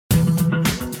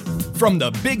From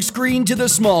the big screen to the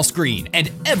small screen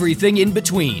and everything in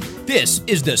between, this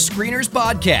is the Screeners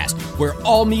Podcast, where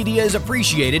all media is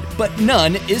appreciated, but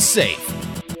none is safe.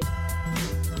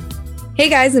 Hey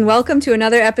guys, and welcome to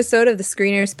another episode of the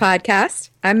Screeners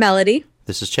Podcast. I'm Melody.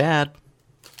 This is Chad.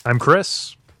 I'm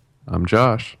Chris. I'm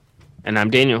Josh. And I'm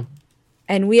Daniel.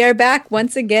 And we are back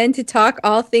once again to talk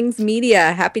all things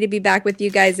media. Happy to be back with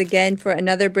you guys again for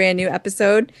another brand new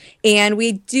episode. And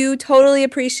we do totally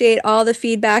appreciate all the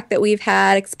feedback that we've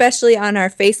had, especially on our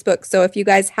Facebook. So if you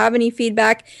guys have any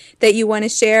feedback that you want to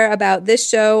share about this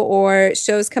show or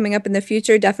shows coming up in the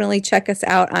future, definitely check us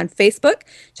out on Facebook.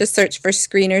 Just search for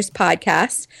Screeners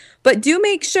Podcast. But do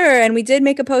make sure, and we did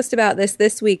make a post about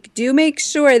this week, do make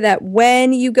sure that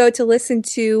when you go to listen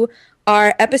to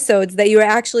our episodes that you are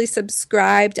actually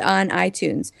subscribed on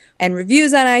iTunes. And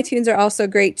reviews on iTunes are also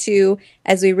great too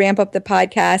as we ramp up the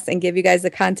podcast and give you guys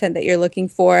the content that you're looking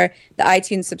for. The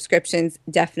iTunes subscriptions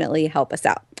definitely help us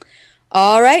out.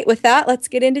 All right, with that, let's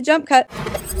get into Jump Cut.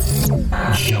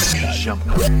 Jump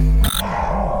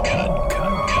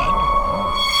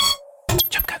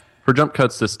Cut. For Jump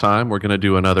Cuts this time, we're going to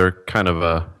do another kind of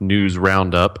a news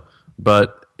roundup,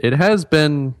 but it has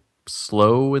been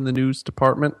slow in the news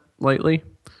department lately.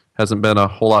 Hasn't been a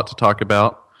whole lot to talk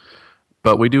about,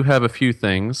 but we do have a few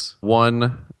things.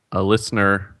 One, a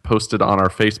listener posted on our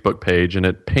Facebook page, and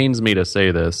it pains me to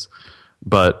say this,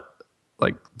 but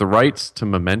like the rights to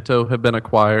Memento have been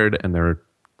acquired, and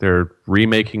they're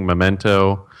remaking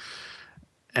Memento,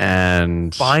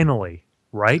 and finally,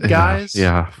 right, guys?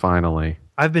 Yeah, finally.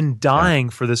 I've been dying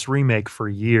for this remake for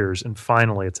years, and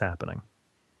finally it's happening.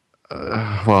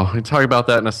 Well, we'll talk about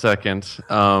that in a second.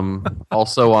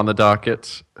 Also on the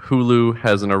docket, Hulu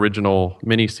has an original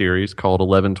miniseries called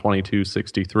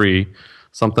 11/22/63,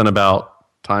 something about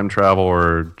time travel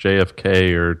or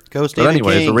JFK or... Go Stephen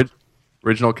King.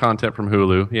 Original content from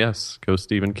Hulu. Yes, go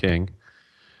Stephen King.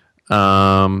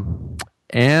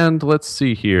 And let's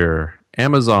see here.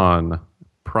 Amazon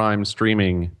Prime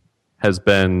Streaming has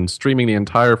been streaming the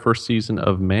entire first season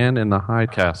of Man in the High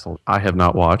Castle. I have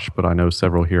not watched, but I know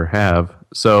several here have.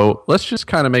 So let's just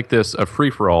kind of make this a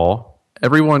free-for-all.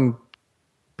 Everyone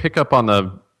pick up on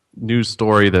the news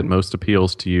story that most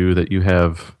appeals to you, that you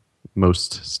have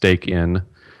most stake in,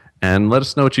 and let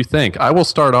us know what you think. I will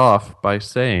start off by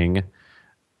saying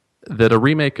that a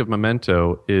remake of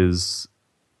Memento is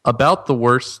about the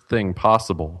worst thing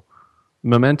possible.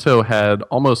 Memento had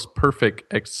almost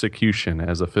perfect execution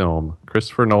as a film.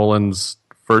 Christopher Nolan's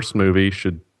first movie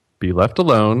should be left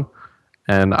alone,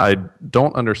 and I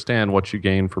don't understand what you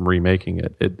gain from remaking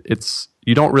it. It's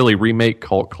you don't really remake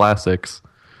cult classics.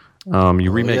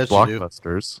 You remake yes,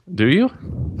 blockbusters. Do you?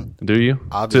 Do you?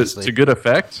 Obviously. To good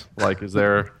effect? Like, is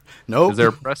there Nope. is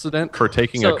there precedent for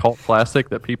taking a cult classic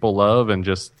that people love and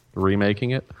just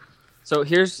remaking it? So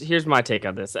here's my take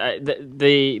on this.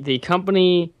 The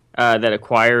company that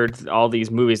acquired all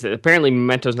these movies. That apparently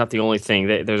Memento's not the only thing.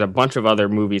 There's a bunch of other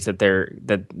movies that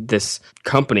this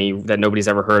company that nobody's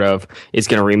ever heard of is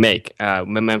going to remake.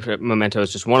 Memento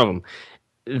is just one of them.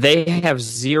 They have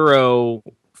zero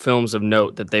films of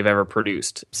note that they've ever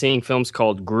produced. Seeing films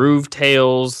called Groove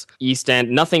Tales, East End,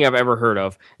 nothing I've ever heard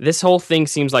of. This whole thing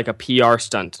seems like a PR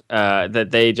stunt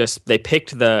that they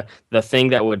picked the thing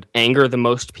that would anger the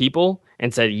most people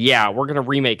and said, yeah, we're going to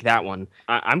remake that one.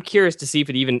 I'm curious to see if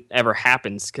it even ever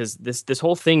happens, because this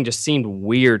whole thing just seemed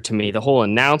weird to me. The whole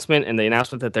announcement and the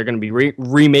announcement that they're going to be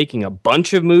remaking a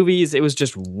bunch of movies, it was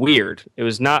just weird. It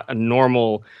was not a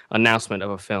normal announcement of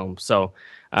a film. So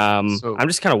I'm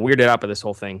just kind of weirded out by this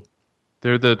whole thing.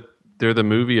 They're the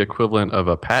movie equivalent of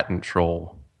a patent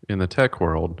troll in the tech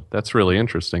world. That's really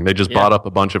interesting. They just bought up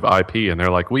a bunch of IP and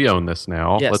they're like, we own this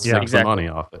now. Yes, let's make some money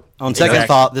off it. On second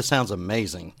thought, this sounds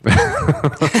amazing.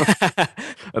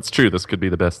 That's true. This could be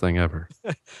the best thing ever.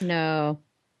 No.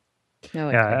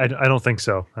 I don't think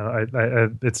so.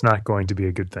 It's not going to be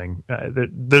a good thing.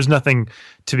 There's nothing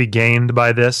to be gained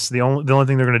by this. The only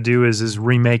thing they're going to do is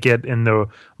remake it in the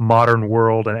modern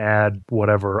world and add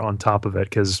whatever on top of it.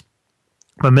 Because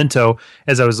Memento,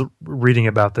 as I was reading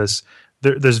about this,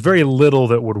 there's very little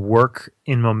that would work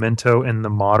in Memento in the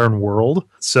modern world.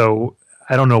 So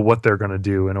I don't know what they're going to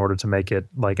do in order to make it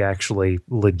like actually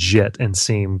legit and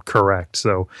seem correct.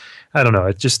 So I don't know.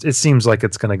 It seems like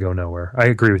it's going to go nowhere. I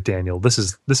agree with Daniel. This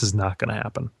is not going to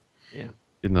happen. Yeah.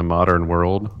 In the modern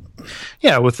world.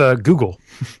 Yeah, with Google.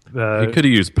 He could have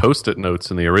used Post-it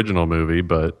notes in the original movie,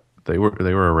 but they were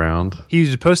around. He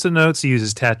uses Post-it notes. He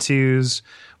uses tattoos.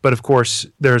 But of course,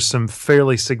 there's some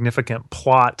fairly significant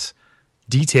plot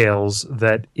details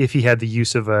that if he had the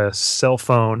use of a cell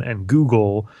phone and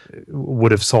Google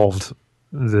would have solved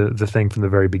the thing from the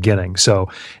very beginning. So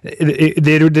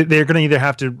they're going to either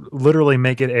have to literally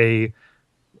make it a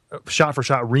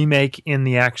shot-for-shot remake in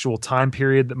the actual time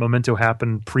period that Memento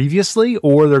happened previously,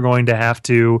 or they're going to have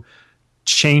to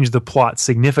change the plot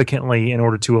significantly in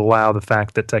order to allow the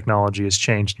fact that technology has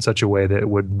changed in such a way that it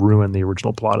would ruin the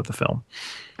original plot of the film.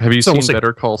 Have you seen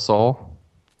Better Call Saul?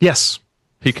 Yes.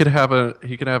 He could have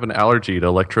an allergy to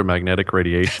electromagnetic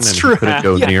radiation, That's and true. he couldn't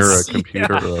go Yes. near a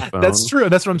computer or a phone. That's true.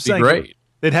 That's what I'm saying. Great.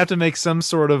 They'd have to make some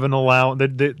sort of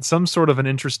some sort of an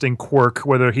interesting quirk,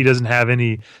 whether he doesn't have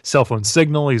any cell phone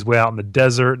signal, he's way out in the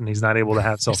desert, and he's not able to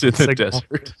have cell phone signal.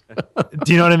 Desert.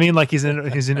 Do you know what I mean? Like he's in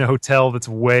a hotel that's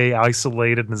way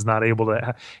isolated and is not able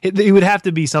to. It would have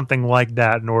to be something like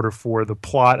that in order for the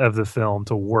plot of the film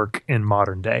to work in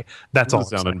modern day. That's all.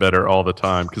 Sounding better all the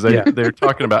time because they're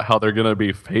talking about how they're going to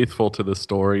be faithful to the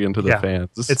story and to the fans.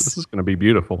 This is going to be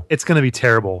beautiful. It's going to be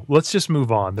terrible. Let's just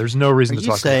move on. There's no reason to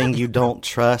talk. Are you saying you don't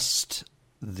trust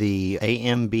the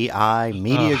AMBI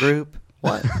media group?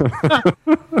 What?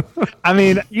 I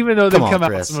mean, even though they've come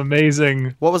out with Chris. some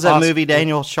amazing. What was that awesome movie,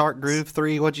 Daniel? Shark Groove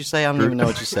 3? What'd you say? I don't even know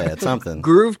what you said. Something.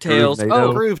 Groove Tales.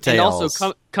 Groove And Tales.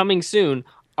 also coming soon,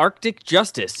 Arctic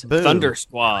Justice, Boom. Thunder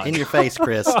Squad. In your face,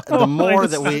 Chris. The more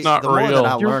that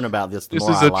I learn about this, the This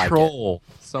more is I a like troll.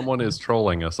 Someone is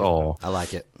trolling us all. it. I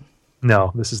like it.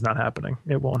 No, this is not happening.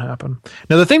 It won't happen.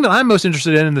 Now, the thing that I'm most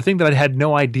interested in, and the thing that I had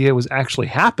no idea was actually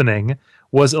happening,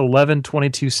 was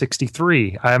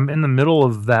 11/22/63. I'm in the middle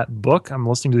of that book. I'm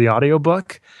listening to the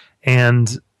audiobook,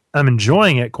 and I'm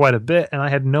enjoying it quite a bit. And I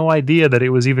had no idea that it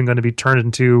was even going to be turned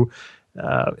into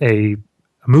a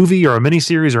movie or a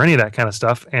miniseries or any of that kind of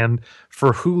stuff. And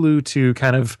for Hulu to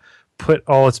kind of put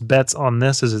all its bets on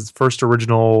this as its first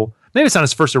original. Maybe it's not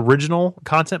its first original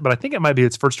content, but I think it might be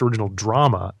its first original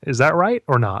drama. Is that right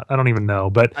or not? I don't even know.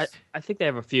 But I think they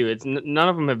have a few. It's none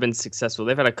of them have been successful.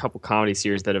 They've had a couple comedy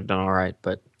series that have done all right,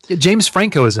 but James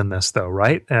Franco is in this, though,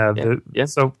 right? Yeah.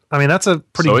 So, I mean, that's a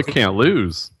pretty. So it can't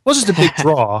lose. Well, it's just a big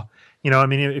draw. I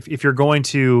mean, if you're going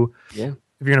to, if you're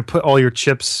going to put all your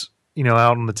chips,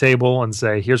 out on the table and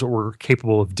say, here's what we're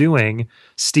capable of doing.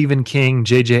 Stephen King,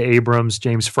 J.J. Abrams,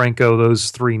 James Franco,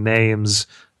 those three names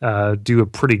do a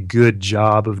pretty good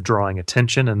job of drawing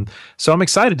attention, and so I'm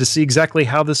excited to see exactly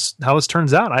how this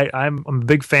turns out. I'm a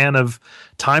big fan of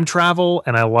time travel,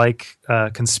 and I like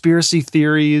conspiracy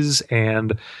theories,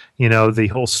 and the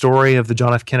whole story of the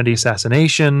John F. Kennedy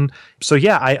assassination. So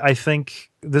yeah, I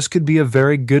think this could be a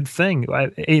very good thing.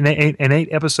 An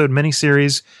 8-episode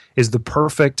miniseries is the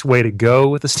perfect way to go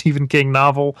with a Stephen King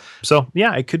novel. So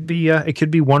yeah, it could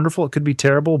be wonderful. It could be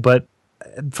terrible, but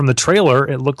from the trailer,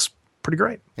 it looks pretty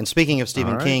great. And speaking of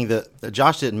Stephen King,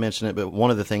 Josh didn't mention it, but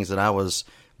one of the things that I was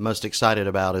most excited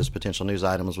about as potential news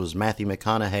items was Matthew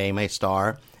McConaughey may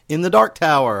star in The Dark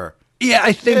Tower. Yeah,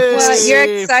 I think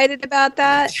you're excited about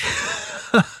that?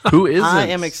 Who isn't? I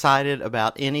am excited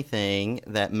about anything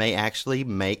that may actually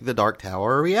make The Dark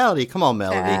Tower a reality. Come on,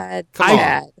 Melody. Come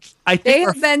on. I think They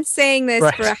have been saying this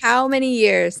Right. for how many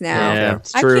years now? Yeah,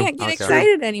 it's I true. can't get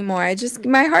excited anymore.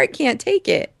 My heart can't take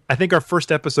it. I think our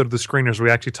first episode of the Screeners, we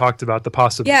actually talked about the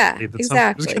possibility that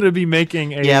someone was going to be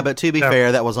making a. Yeah, but to be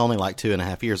fair, that was only like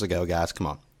 2.5 years ago, guys. Come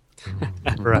on.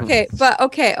 Right.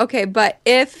 Okay, but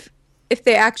if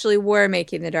they actually were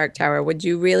making The Dark Tower, would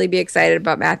you really be excited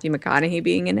about Matthew McConaughey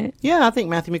being in it? Yeah, I think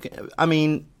Matthew I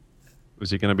mean, Was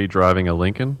he going to be driving a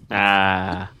Lincoln?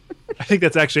 I think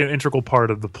that's actually an integral part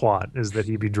of the plot, is that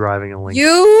he'd be driving a Lincoln.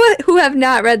 You who have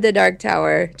not read The Dark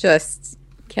Tower just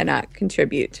cannot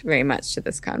contribute very much to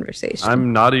this conversation.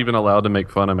 I'm not even allowed to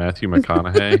make fun of Matthew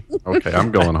McConaughey. Okay,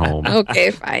 I'm going home. Okay,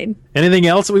 fine. Anything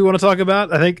else that we want to talk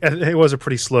about? I think it was a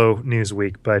pretty slow news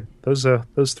week, but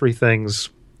those three things: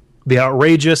 the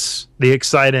outrageous, the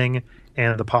exciting,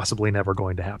 and the possibly never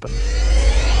going to happen.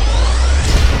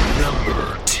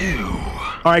 Number 2.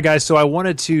 All right, guys. So I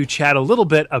wanted to chat a little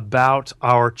bit about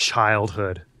our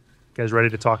childhood. You guys ready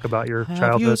to talk about your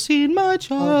childhood? Have you seen my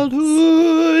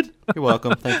childhood? You're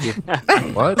welcome. Thank you.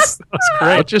 What? That's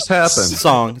great. What just happened? It's a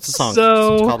song. It's a song.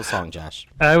 So- It's called a song, Josh.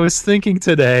 I was thinking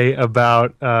today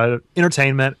about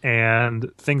entertainment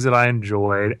and things that I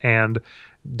enjoyed, and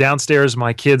downstairs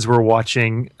my kids were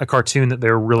watching a cartoon that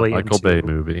they're really Michael into. Bay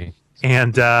movie.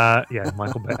 And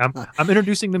Michael Bay. I'm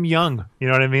introducing them young. You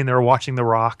know what I mean? They were watching The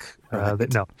Rock.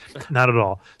 No, not at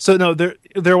all. So no,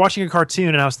 they're watching a cartoon,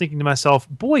 and I was thinking to myself,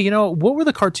 boy, what were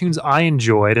the cartoons I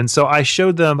enjoyed? And so I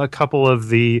showed them a couple of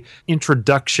the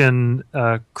introduction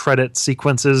credit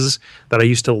sequences that I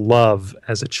used to love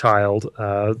as a child.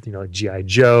 Like G.I.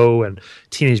 Joe and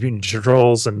Teenage Mutant Ninja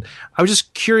Turtles. And I was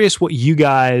just curious what you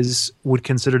guys would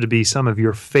consider to be some of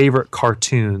your favorite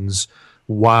cartoons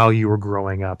while you were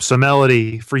growing up. So,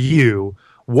 Melody, for you,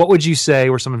 what would you say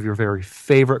were some of your very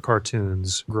favorite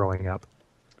cartoons growing up?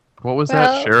 What was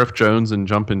that? Sheriff Jones and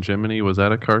Jumpin' Jiminy? Was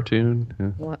that a cartoon?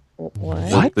 Yeah.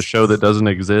 What? The show that doesn't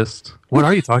exist? What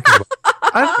are you talking about?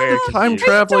 Time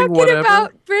traveling, Are you talking whatever.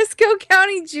 about Briscoe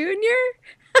County Jr.?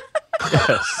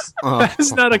 Yes.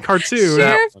 That's not a cartoon.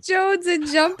 Sheriff Jones and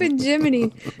Jumpin'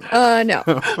 Jiminy. No.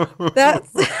 That's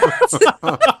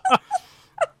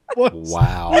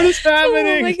Wow. What is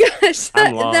happening? Oh my gosh,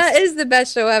 that is the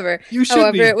best show ever.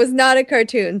 However, it was not a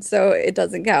cartoon, so it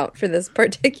doesn't count for this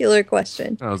particular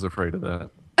question. I was afraid of that.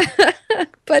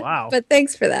 But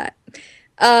thanks for that.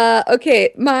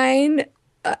 Okay, mine.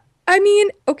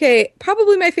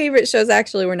 Probably my favorite shows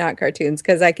actually were not cartoons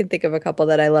because I can think of a couple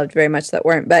that I loved very much that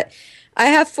weren't. But I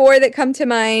have 4 that come to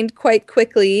mind quite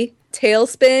quickly.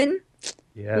 Tailspin.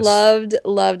 Yes. Loved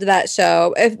that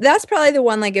show. If that's probably the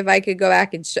one, like if I could go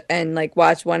back and like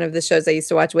watch one of the shows I used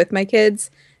to watch with my kids,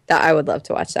 that I would love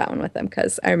to watch that one with them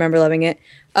because I remember loving it.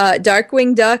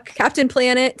 Darkwing Duck, Captain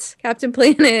Planet. Captain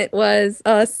Planet was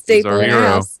a staple in our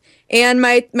house. And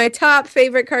my top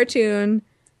favorite cartoon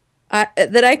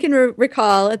that I can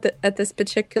recall at this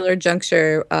particular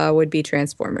juncture would be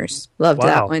Transformers. Loved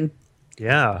that one.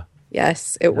 Yeah.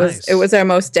 Yes, it was our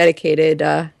most dedicated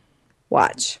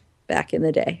watch back in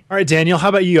the day. All right, Daniel, how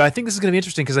about you? I think this is going to be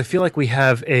interesting because I feel like we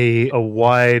have a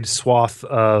wide swath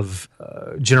of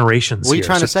generations. What are you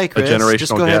trying to say, Chris? A generational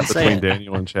Just go ahead gap and say between it.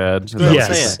 Daniel and Chad.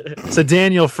 Yes. So,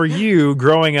 Daniel, for you,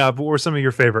 growing up, what were some of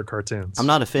your favorite cartoons? I'm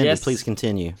not offended. Yes. Please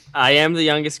continue. I am the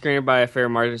youngest screener by a fair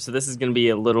margin, so this is going to be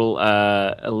a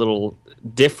little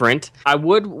different. I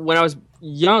would, when I was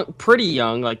pretty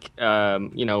young, like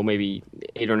maybe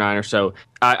 8 or 9 or so,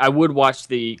 I would watch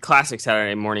the classic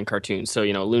Saturday morning cartoons. So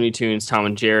Looney Tunes, Tom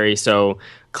and Jerry. So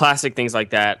classic things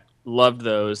like that. Loved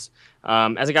those.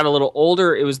 As I got a little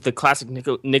older, it was the classic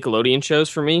Nickelodeon shows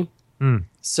for me.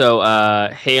 So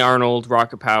Hey Arnold,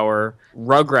 Rocket Power,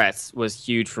 Rugrats was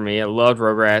huge for me. I loved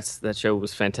Rugrats. That show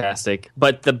was fantastic.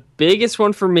 But the biggest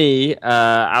one for me,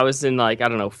 I was in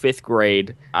 5th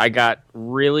grade. I got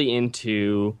really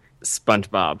into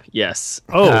SpongeBob. Yes.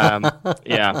 Oh.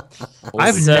 Yeah.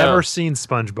 I've never seen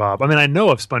SpongeBob. I mean, I know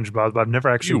of SpongeBob, but I've never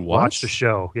actually watched a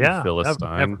show. Yeah.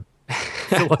 Philistine.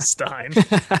 Philistine.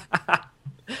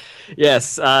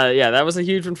 Yes, that was a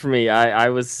huge one for me. I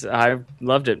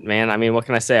loved it, man. I mean, what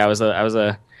can I say? I was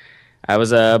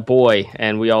a boy,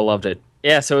 and we all loved it.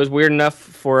 Yeah, so it was weird enough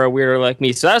for a weirdo like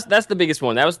me. So that's the biggest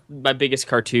one. That was my biggest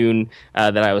cartoon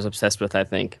that I was obsessed with, I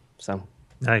think. So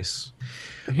nice.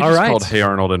 All right. Called Hey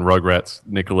Arnold and Rugrats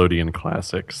Nickelodeon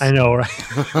classics. I know, right?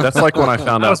 That's like when I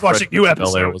found out I was watching new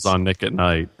episodes. Bel-Air was on Nick at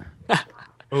Night.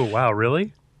 Oh wow,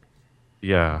 really?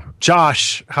 Yeah.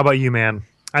 Josh, how about you, man?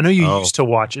 I know you used to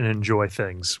watch and enjoy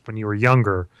things when you were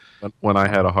younger. When I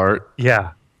had a heart.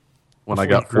 Yeah. When I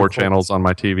got 4 channels on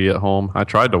my TV at home, I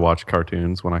tried to watch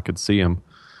cartoons when I could see them.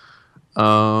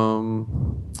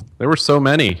 There were so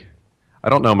many. I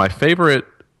don't know. My favorite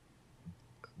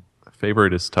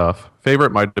is tough.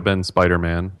 Favorite might have been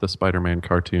Spider-Man, the Spider-Man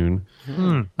cartoon.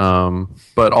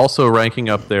 But also ranking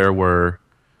up there were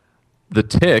The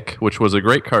Tick, which was a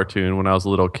great cartoon when I was a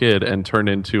little kid and turned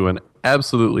into an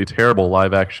absolutely terrible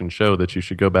live-action show that you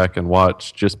should go back and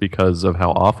watch just because of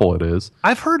how awful it is.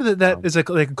 I've heard that is a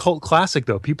cult classic,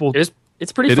 though. People,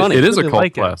 it's pretty funny. It is a really cult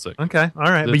like classic. Okay, all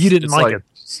right, but you didn't like it.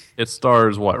 It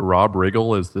stars Rob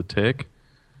Riggle as the Tick.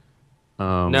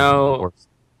 No, or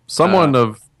someone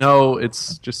no,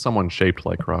 it's just someone shaped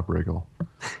like Rob Riggle.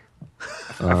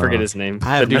 I forget his name.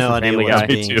 I have no idea what's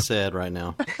being too. said right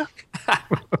now.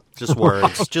 Just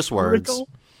words. Just words.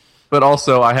 But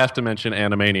also, I have to mention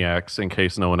Animaniacs in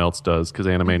case no one else does, because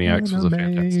Animaniacs was a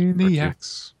fantastic cartoon.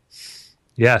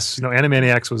 Yes,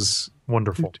 Animaniacs was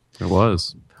wonderful. It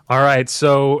was. All right,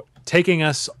 so taking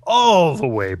us all the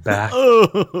way back,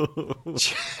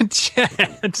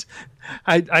 Chad.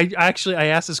 I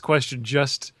asked this question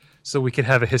just so we could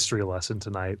have a history lesson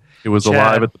tonight. It was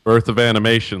alive at the birth of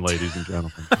animation, ladies and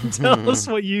gentlemen. Tell us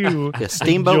what you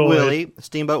Steamboat enjoyed. Willie.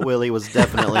 Steamboat Willie was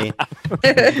definitely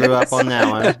grew up on that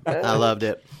one. I loved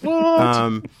it.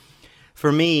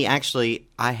 For me, actually,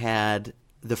 I had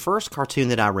the first cartoon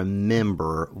that I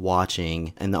remember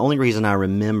watching, and the only reason I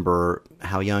remember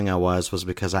how young I was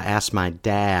because I asked my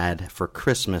dad for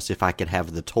Christmas if I could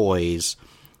have the toys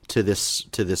to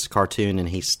this cartoon, and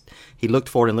he looked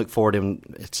for it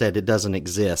and said it doesn't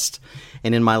exist.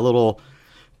 And in my little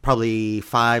probably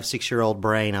 5-6-year-old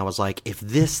brain, I was like, if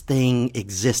this thing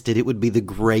existed, it would be the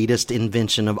greatest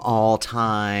invention of all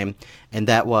time. And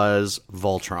that was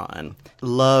Voltron.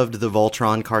 Loved the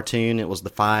Voltron cartoon. It was the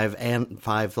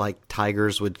five like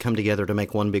tigers would come together to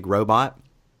make one big robot.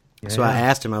 Yeah. So I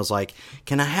asked him, I was like,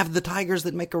 can I have the tigers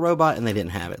that make a robot? And they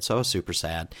didn't have it. So I was super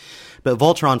sad. But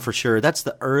Voltron for sure. That's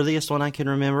the earliest one I can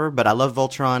remember. But I love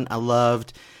Voltron. I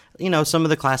loved, some of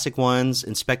the classic ones.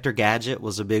 Inspector Gadget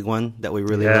was a big one that we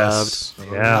really loved.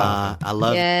 Yeah. I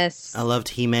loved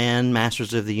He-Man,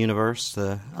 Masters of the Universe.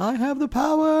 I have the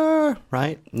power,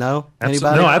 right? No?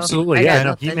 Anybody? No, absolutely.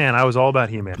 Yeah, He-Man. I was all about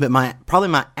He-Man. But probably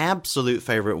my absolute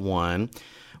favorite one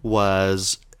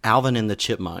was Alvin and the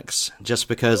Chipmunks, just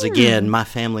because, again, my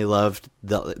family loved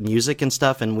the music and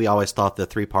stuff, and we always thought the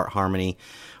 3-part harmony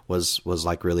was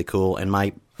like really cool. And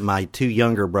my 2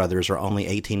 younger brothers are only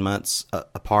 18 months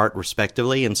apart,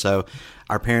 respectively, and so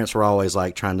our parents were always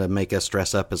like trying to make us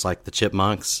dress up as like the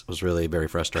Chipmunks. It was really very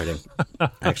frustrating,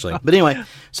 actually. But anyway,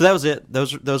 so that was it.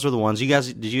 Those are the ones. You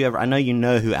guys, did you ever? I know you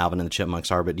know who Alvin and the Chipmunks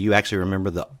are, but do you actually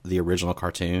remember the original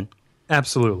cartoon?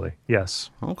 Absolutely, yes.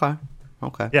 Okay.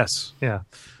 Yes, yeah,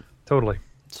 totally.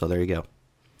 So there you go.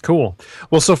 Cool.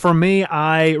 Well, so for me,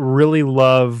 I really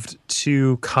loved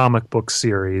 2 comic book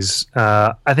series.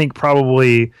 I think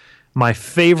probably my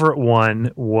favorite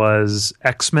one was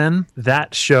X-Men.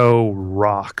 That show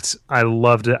rocked. I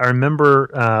loved it. I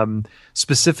remember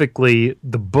specifically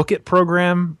the Book It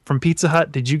program from Pizza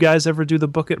Hut. Did you guys ever do the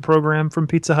Book It program from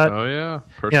Pizza Hut? Oh, yeah.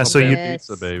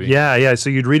 Pizza, baby. Yeah.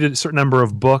 So you'd read a certain number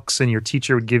of books, and your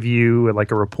teacher would give you like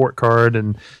a report card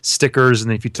and stickers, and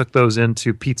then if you took those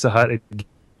into Pizza Hut, it'd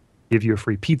give you a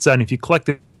free pizza. And if you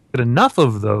collected enough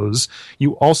of those,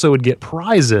 you also would get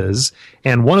prizes.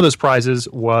 And one of those prizes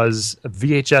was a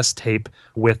VHS tape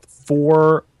with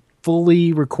 4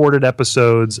 fully recorded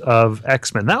episodes of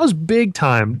X-Men. That was big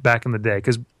time back in the day,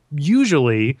 because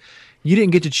usually you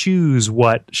didn't get to choose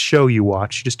what show you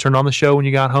watched. You just turned on the show when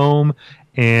you got home,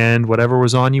 and whatever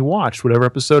was on, you watched. Whatever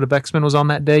episode of X-Men was on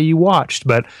that day, you watched.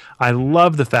 But I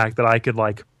love the fact that I could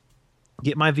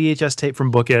get my VHS tape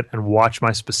from Book It and watch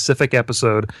my specific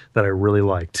episode that I really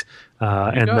liked.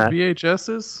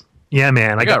 VHSs? Yeah,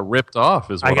 man. I got ripped off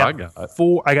is what I got.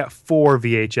 I got 4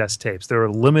 VHS tapes. They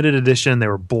were limited edition. They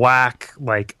were black.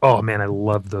 Oh, man, I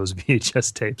loved those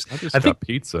VHS tapes. I think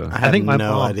pizza. I think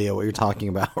no idea what you're talking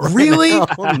about. Right really?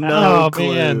 No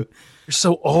clue. Man. You're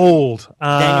so old.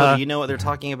 Daniel, do you know what they're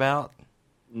talking about?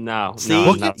 No. See,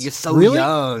 you're so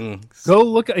young. Go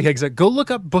look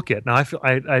up Book It. Now I feel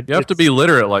you have to be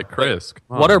literate like Chris.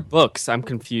 What are books? I'm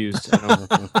confused.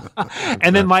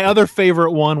 And then my other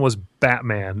favorite one was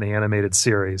Batman, the animated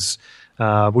series,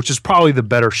 which is probably the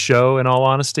better show in all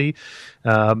honesty.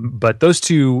 But those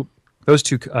two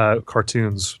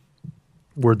cartoons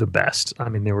were the best. I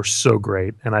mean, they were so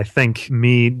great. And I think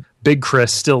Big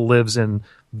Chris still lives in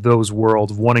those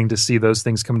worlds, wanting to see those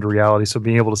things come to reality. So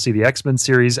being able to see the X-Men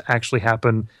series actually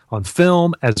happen on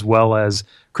film, as well as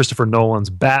Christopher Nolan's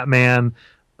Batman,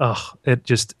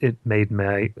 it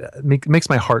makes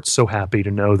my heart so happy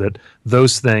to know that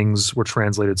those things were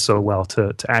translated so well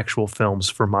to actual films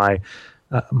for my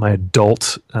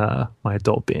adult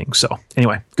being. So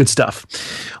anyway, good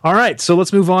stuff. All right, so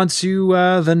let's move on to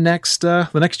the next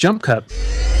jump cut.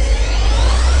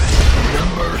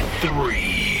 Number 3.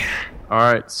 All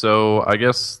right, so I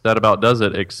guess that about does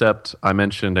it, except I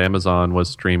mentioned Amazon was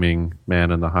streaming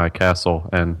Man in the High Castle,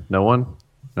 and no one?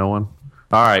 All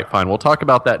right, fine. We'll talk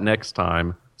about that next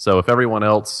time. So if everyone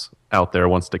else out there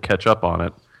wants to catch up on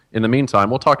it, in the meantime,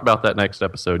 we'll talk about that next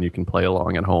episode, and you can play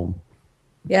along at home.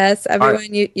 Yes, everyone,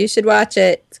 right. You should watch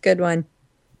it. It's a good one.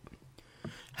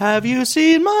 Have you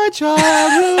seen my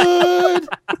childhood?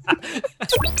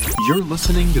 You're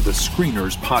listening to the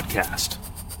Screeners Podcast.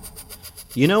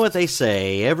 You know what they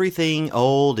say, everything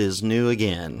old is new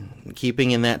again.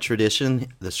 Keeping in that tradition,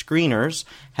 the Screeners,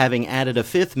 having added a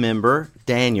 5th member,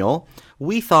 Daniel,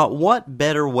 we thought what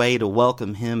better way to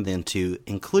welcome him than to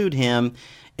include him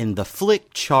in the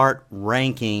Flick Chart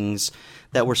rankings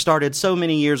that were started so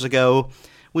many years ago.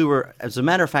 As a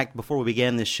matter of fact, before we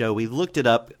began this show, we looked it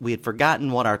up. We had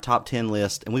forgotten what our top 10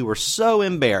 list, and we were so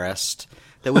embarrassed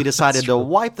that we decided to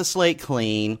wipe the slate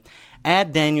clean.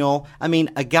 Add Daniel. I mean,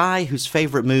 a guy whose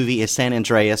favorite movie is San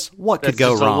Andreas. What could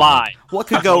go wrong? A lie. What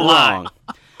could go wrong?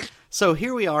 So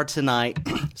here we are tonight,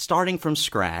 starting from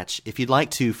scratch. If you'd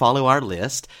like to follow our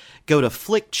list, go to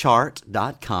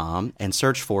flickchart.com and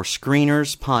search for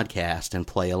Screeners Podcast and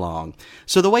play along.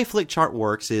 So the way Flickchart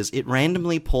works is it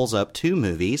randomly pulls up 2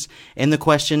 movies, and the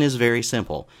question is very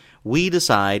simple. We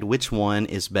decide which one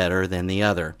is better than the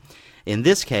other. In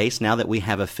this case, now that we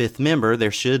have a fifth member,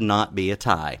 there should not be a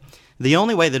tie. The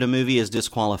only way that a movie is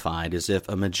disqualified is if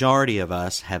a majority of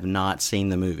us have not seen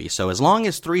the movie. So as long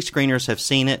as 3 screeners have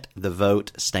seen it, the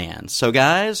vote stands. So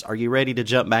guys, are you ready to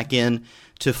jump back in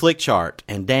to Flickchart?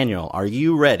 And Daniel, are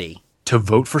you ready? To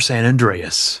vote for San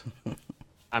Andreas.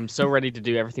 I'm so ready to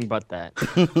do everything but that.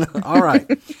 All right.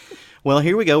 Well,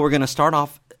 here we go. We're going to start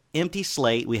off empty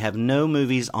slate. We have no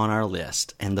movies on our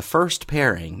list. And the first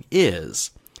pairing is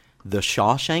The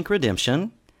Shawshank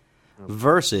Redemption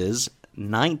versus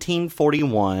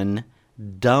 1941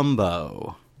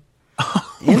 Dumbo.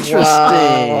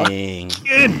 Interesting.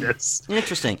 Goodness.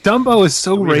 Interesting. Dumbo is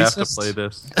so We have racist. to play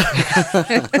this.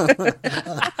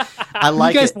 I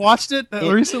like you guys it. watched it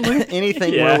recently?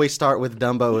 Anything Yeah. where we start with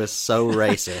Dumbo is so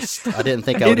racist. I didn't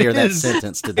think I would It hear that is.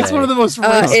 sentence today. It's one of the most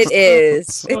racist. It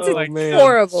is. It's Oh, a man.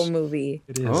 horrible movie.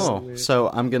 It is. Oh, so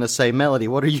I'm going to say, Melody,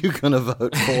 what are you going to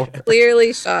vote for? Clearly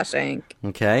Shawshank.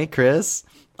 Okay, Chris?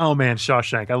 Oh man,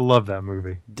 Shawshank. I love that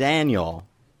movie. Daniel?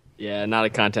 Yeah, not a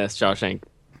contest, Shawshank.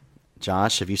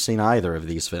 Josh, have you seen either of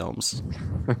these films?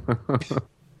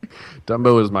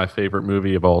 Dumbo is my favorite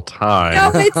movie of all time.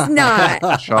 No, it's not.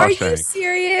 Are you Shawshank.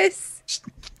 serious?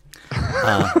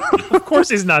 Of course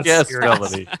he's not Yes, serious.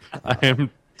 Melody. I am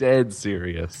dead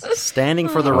serious. Standing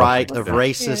for Oh, the right of God.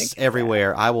 racists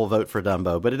everywhere, I will vote for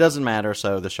Dumbo, but it doesn't matter,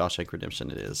 so the Shawshank Redemption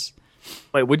it is.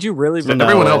 Wait, would you really vote? Did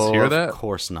everyone else hear that? Of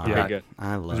course not. Yeah. Good.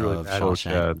 I love really bad. Oh,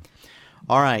 Shawshank. God.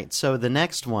 All right, so the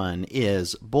next one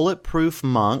is Bulletproof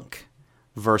Monk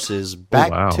versus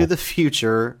Back wow. to the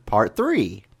Future Part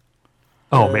 3.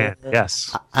 Oh man,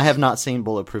 yes. I have not seen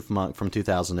Bulletproof Monk from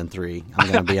 2003.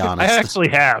 I'm going to be I honest. actually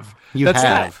have. You That's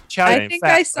have. Chow I Yun think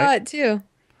Fat, I saw right? it too.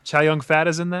 Chow Yun Fat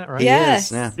is in that, right? He Yes.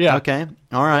 is, yeah. Yeah. Okay.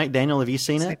 All right, Daniel, have you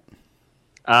seen it?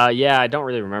 Yeah, I don't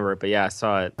really remember it, but yeah, I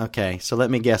saw it. Okay, so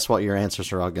let me guess what your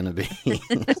answers are all going to be.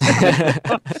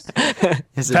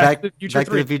 Is it Back Back to the Future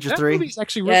 3. That 3? Movie's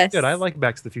actually really Yes. good. I like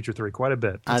Back to the Future 3 quite a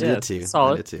bit. I Yeah, did it's too.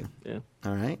 solid. I did too. Yeah.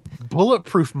 All right.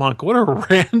 Bulletproof Monk. What a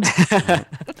random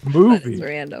movie. It's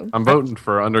random. I'm voting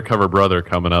for Undercover Brother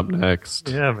coming up next.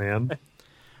 Yeah, man.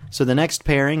 So the next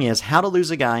pairing is How to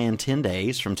Lose a Guy in 10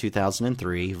 Days from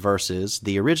 2003 versus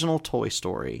the original Toy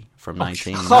Story from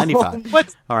 1995.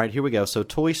 What? All right, here we go. So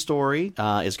Toy Story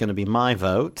is going to be my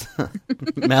vote.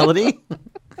 Melody?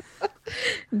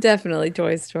 Definitely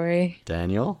Toy Story.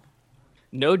 Daniel?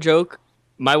 No joke.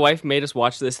 My wife made us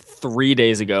watch this 3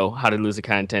 days ago, How to Lose a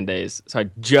Guy in 10 Days. So I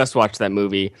just watched that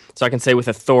movie. So I can say with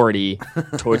authority,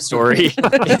 Toy Story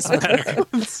is better.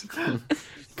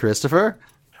 Christopher?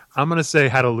 I'm going to say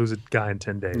How to Lose a Guy in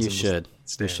 10 Days. You and should.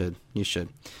 stand. You should. You should.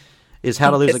 Is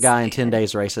How to Lose a Guy in 10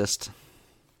 Days racist?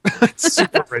 It's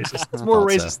super racist. It's more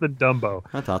thought so. racist than Dumbo.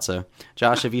 I thought so.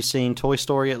 Josh, have you seen Toy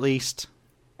Story at least?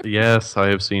 Yes, I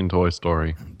have seen Toy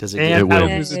Story. Does it And get How to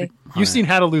will. Lose a, You've seen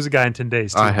How to Lose a Guy in 10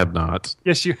 Days, too. I have not.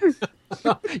 Yes, you.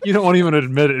 You don't want to even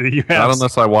admit it. You have. Not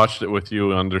unless I watched it with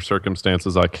you under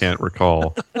circumstances I can't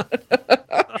recall.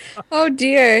 Oh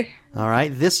dear. All right,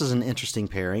 this is an interesting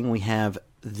pairing. We have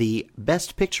the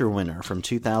Best Picture winner from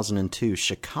 2002,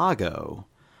 Chicago,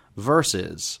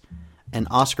 versus an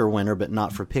Oscar winner, but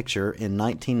not for picture, in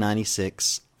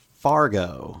 1996,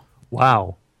 Fargo.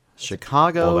 Wow.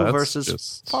 Chicago Well, that's versus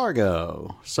just-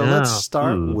 Fargo. So Yeah. let's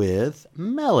start with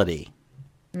Melody.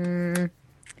 This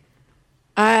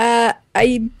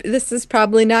is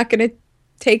probably not going to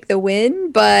take the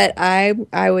win, but I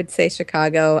would say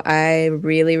Chicago. I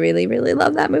really, really, really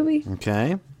love that movie.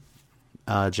 Okay.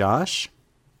 Josh?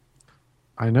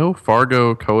 I know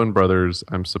Fargo, Coen Brothers,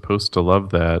 I'm supposed to love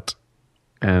that,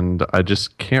 and I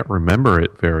just can't remember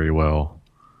it very well.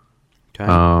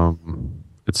 Okay.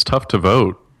 It's tough to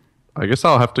vote. I guess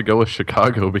I'll have to go with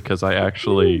Chicago because I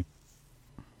actually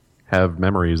have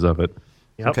memories of it.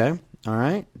 Yep. Okay. All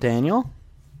right. Daniel?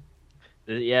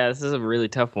 Yeah, this is a really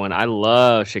tough one. I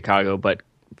love Chicago, but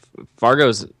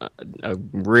Fargo's a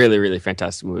really, really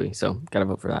fantastic movie. So gotta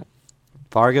vote for that.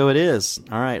 Fargo it is.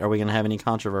 All right. Are we going to have any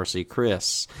controversy?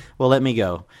 Chris? Well, let me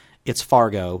go. It's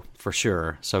Fargo for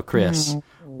sure. So, Chris,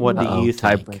 what do you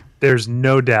think? Tiebreaker. There's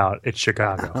no doubt it's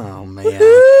Chicago. Oh, man.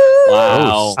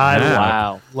 Wow! I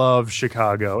Wow! love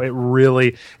Chicago. It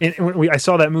really. And I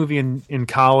saw that movie in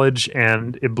college,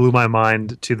 and it blew my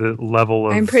mind to the level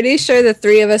of. I'm pretty sure the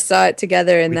three of us saw it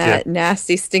together in We that did.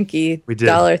 nasty, stinky We did.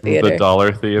 dollar theater. The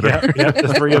Dollar Theater. Yeah,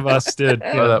 the three of us did.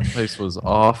 Oh, that place was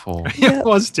awful. It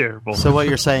was terrible. So what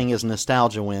you're saying is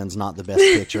nostalgia wins, not the best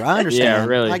picture. I understand. Yeah,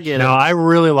 really. I get No, it. I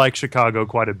really like Chicago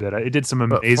quite a bit. It did some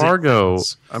But amazing. Fargo,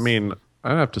 things. I mean,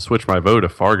 I have to switch my vote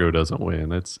if Fargo doesn't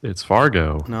win. It's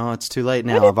Fargo. No, it's too late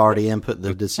now. I've already input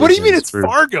the decision. What do you mean it's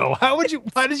Fargo?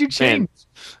 Why did you change?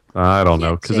 I don't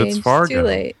know, because it's Fargo. Too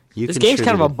late. This game's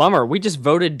kind of a bummer. We just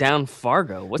voted down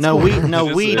Fargo. We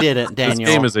didn't, Daniel. This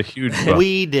game is a huge bummer.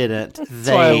 We didn't.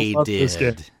 They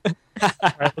did. All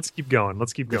right, let's keep going. The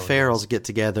Farrells get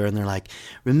together and they're like,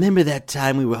 remember that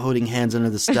time we were holding hands under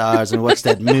the stars and watched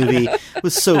that movie? It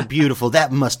was so beautiful.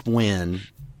 That must win.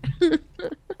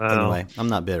 Anyway, I'm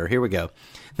not bitter. Here we go.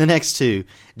 The next two,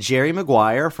 Jerry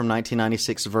Maguire from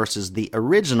 1996 versus the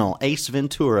original Ace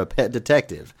Ventura: Pet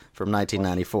Detective from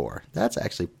 1994. That's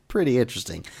actually pretty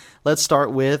interesting. Let's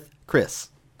start with Chris.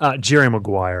 Jerry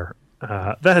Maguire.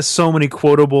 That has so many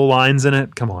quotable lines in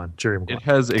it. Come on, Jerry Maguire. It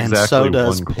has exactly and so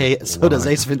does one so does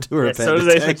Ace Ventura: Pet so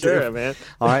Detective. does Ace Ventura, man.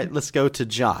 All right, let's go to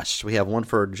Josh. We have one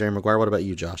for Jerry Maguire. What about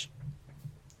you, Josh?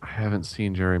 I haven't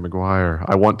seen Jerry Maguire.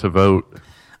 I want to vote.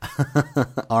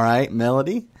 All right,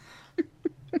 Melody.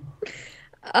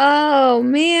 Oh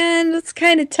man, that's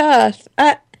kind of tough.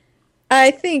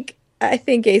 I think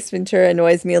Ace Ventura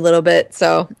annoys me a little bit,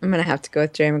 so I'm gonna have to go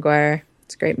with Jerry Maguire.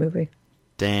 It's a great movie.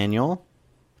 Daniel.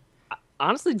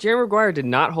 Honestly, Jerry Maguire did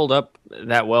not hold up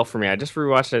that well for me. I just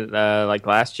rewatched it like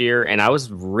last year, and I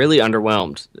was really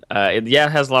underwhelmed. It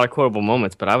has a lot of quotable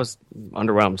moments, but I was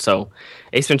underwhelmed. So,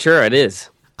 Ace Ventura, it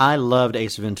is. I loved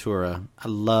Ace Ventura. I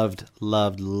loved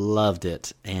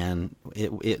it, and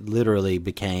it literally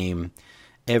became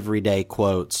everyday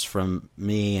quotes from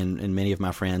me and many of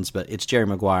my friends. But it's Jerry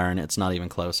Maguire, and it's not even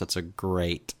close. It's a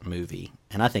great movie,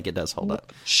 and I think it does hold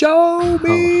up. Show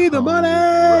me the money.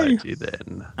 Alrighty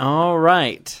then. All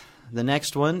right, the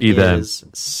next one is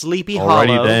Sleepy Hollow.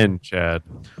 Alrighty then, Chad.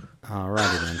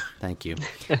 Alrighty then. Thank you.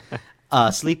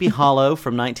 Sleepy Hollow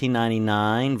from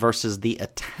 1999 versus The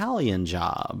Italian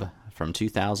Job from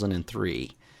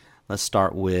 2003. Let's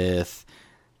start with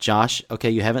Josh. Okay,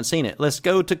 you haven't seen it. Let's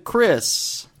go to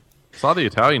Chris. Saw The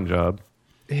Italian Job.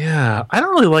 Yeah, I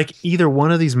don't really like either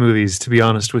one of these movies, to be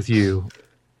honest with you.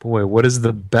 Boy, what is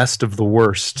the best of the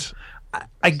worst?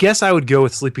 I guess I would go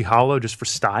with Sleepy Hollow just for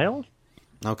style.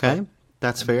 Okay,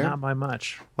 that's fair. Not by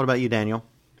much. What about you, Daniel?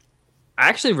 I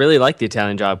actually really like The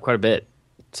Italian Job quite a bit.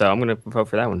 So I'm going to vote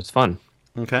for that one. It's fun.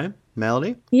 Okay.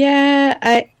 Melody?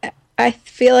 Yeah, I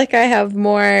feel like I have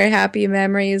more happy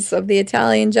memories of The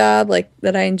Italian Job, like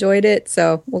that I enjoyed it.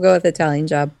 So we'll go with Italian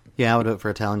Job. Yeah, I would vote for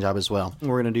Italian Job as well.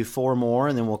 We're going to do 4 more,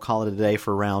 and then we'll call it a day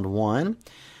for round 1.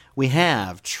 We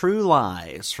have True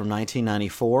Lies from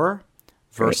 1994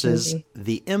 versus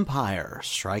The Empire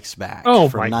Strikes Back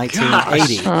from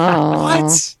 1980.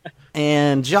 What?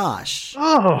 And Josh,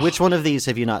 which one of these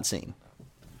have you not seen?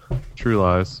 True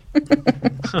Lies.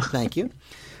 Thank you.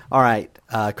 All right,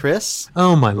 Chris.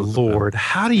 Oh my Lord!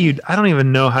 How do you? I don't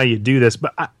even know how you do this,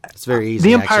 but it's very easy.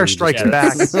 The Empire Strikes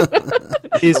Back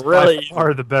is really by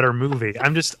far the better movie.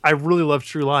 I really love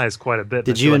True Lies quite a bit.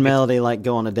 Did you and Melody like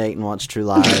go on a date and watch True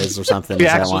Lies or something? We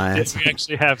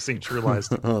actually have seen True Lies.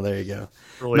 Oh, there you go.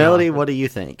 Really Melody, what do you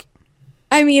think?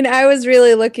 I mean, I was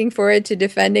really looking forward to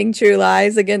defending True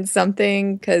Lies against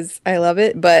something because I love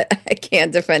it, but I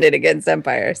can't defend it against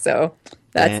Empire. So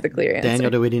that's the clear answer. Daniel,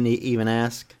 do we didn't even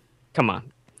ask? Come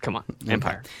on.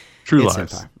 Empire. True It's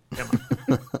Lies.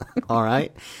 Empire. All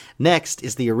right. Next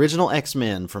is the original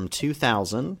X-Men from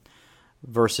 2000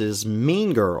 versus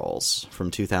Mean Girls from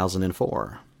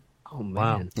 2004. Oh, man.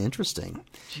 Wow. Interesting.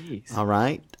 Jeez. All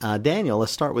right. Daniel,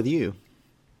 let's start with you.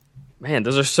 Man,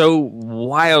 those are so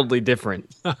wildly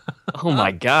different. Oh,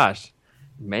 my gosh.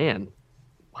 Man.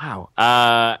 Wow.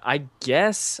 I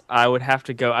guess I would have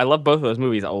to go. I love both of those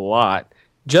movies a lot.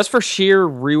 Just for sheer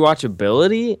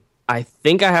rewatchability, I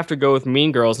think I have to go with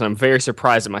Mean Girls, and I'm very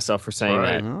surprised at myself for saying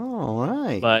that. All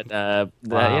right. But,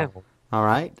 yeah. All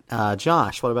right.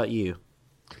 Josh, what about you?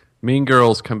 Mean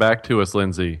Girls, come back to us,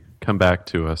 Lindsay. Come back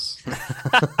to us.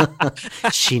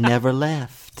 She never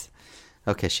left.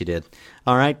 Okay, she did.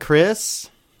 All right, Chris.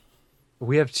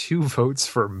 We have 2 votes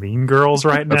for Mean Girls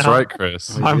right now. That's right,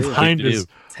 Chris. My mind is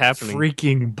happening.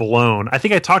 freaking blown. I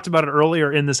think I talked about it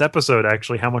earlier in this episode,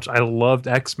 actually, how much I loved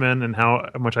X-Men and how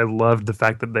much I loved the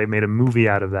fact that they made a movie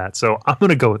out of that. So I'm going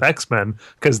to go with X-Men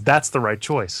because that's the right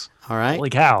choice. All right.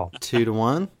 Holy cow.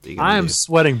 2-1. I am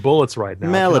sweating bullets right now.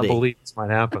 Melody. I cannot believe this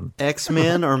might happen.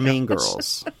 X-Men or Mean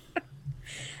Girls?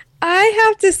 I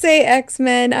have to say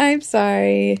X-Men. I'm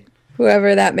sorry,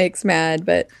 whoever that makes mad,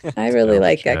 but I really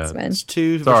like Chad. X-Men. It's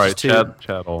 2 versus Sorry, 2.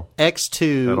 Chattel.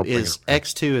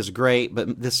 X2 is great,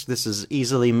 but this is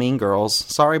easily Mean Girls.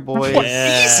 Sorry, boys.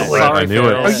 Easily? I knew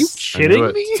it. Are you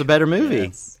kidding me? It's a better movie.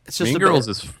 It's just Mean Girls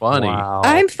is funny.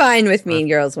 I'm fine with Mean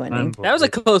Girls winning. That was a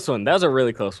close one. That was a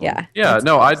really close one. Yeah. Yeah,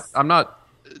 no, I'm not.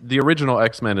 the original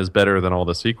X-Men is better than all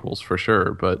the sequels for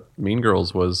sure, but Mean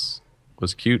Girls was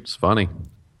cute, it's funny.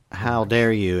 How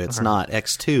dare you? It's not.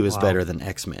 X2 is better than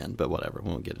X-Men, but whatever.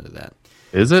 We won't get into that.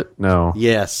 Is it? No.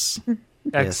 Yes.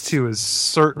 X2 is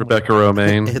certainly Rebecca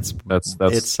Romaine. It's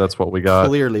That's what we got.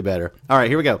 clearly better. All right,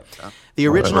 here we go. The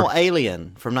original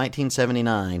Alien from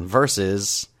 1979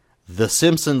 versus The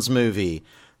Simpsons movie.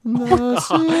 The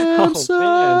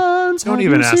Simpsons. Don't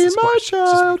even ask this question.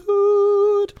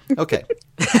 Childhood. Okay.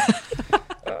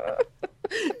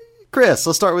 Chris,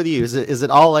 let's start with you. Is it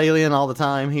all Alien all the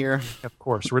time here? Of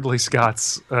course, Ridley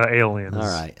Scott's Aliens. All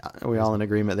right. Are we all in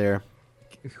agreement there?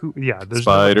 There's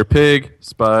Spider Pig.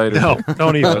 No,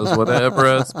 don't even. Does whatever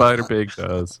a Spider Pig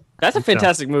does. That's a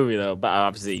fantastic movie, though. But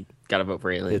obviously, got to vote for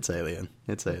Alien. It's Alien.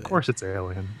 It's Alien. Of course, it's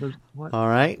Alien. What? All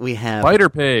right. We have Spider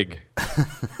Pig.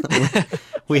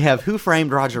 we have Who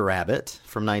Framed Roger Rabbit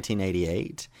from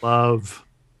 1988. Love.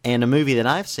 And a movie that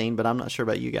I've seen, but I'm not sure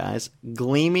about you guys,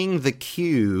 Gleaming the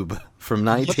Cube from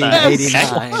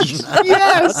 1989.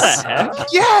 Yes!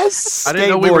 Yes! I didn't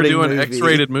know we were Skateboarding doing movie.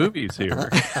 X-rated movies here.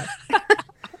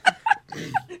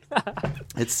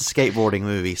 It's the skateboarding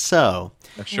movie. So,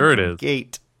 Sure it is.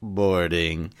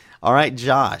 skateboarding. All right,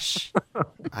 Josh.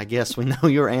 I guess we know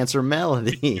your answer,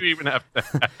 Melody. You even have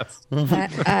to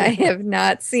ask. I have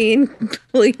not seen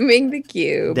Gleaming the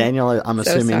Cube. Daniel, I'm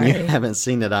assuming you sorry. haven't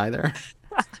seen it either.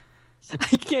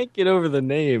 I can't get over the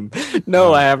name.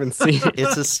 No, I haven't seen it.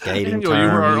 It's a skating Daniel, you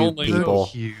were our term, you only people.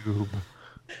 Cube.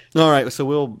 All right, so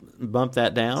we'll bump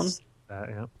that down.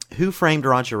 Yeah. Who Framed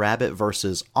Roger Rabbit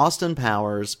versus Austin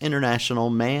Powers International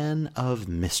Man of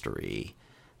Mystery,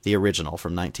 the original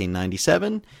from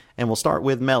 1997. And we'll start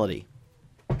with Melody.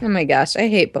 Oh my gosh, I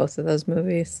hate both of those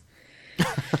movies. All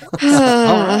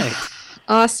right.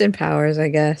 Austin Powers, I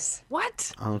guess.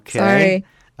 What? Okay. Sorry.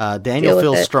 Daniel Deal with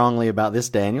feels it. strongly about this.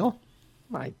 Daniel?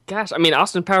 My gosh. I mean,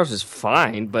 Austin Powers is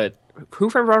fine, but Who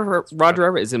Framed Roger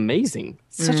Rabbit is amazing.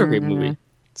 Such a great movie.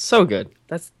 So good.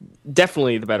 That's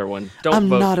definitely the better one. Don't I'm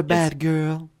vote. not a bad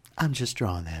girl. I'm just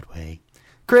drawn that way.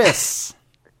 Chris?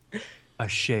 A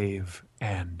shave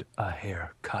and a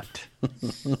haircut.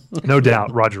 No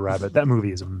doubt, Roger Rabbit. That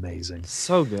movie is amazing.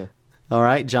 So good. All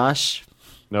right, Josh?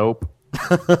 Nope.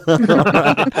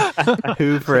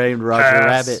 Who Framed Roger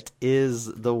Pass. Rabbit is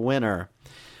the winner.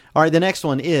 All right, the next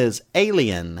one is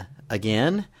Alien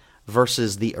again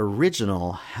versus the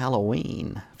original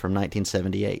Halloween from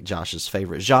 1978. Josh's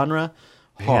favorite genre,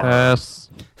 horror. Yes.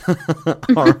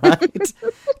 All right.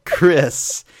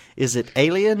 Chris, is it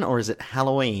Alien or is it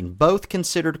Halloween? Both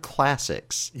considered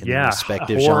classics in their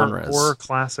respective genres. Horror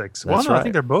classics. That's I right.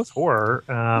 think they're both horror.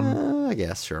 I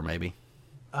guess, sure, maybe.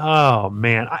 Oh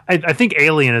man, I think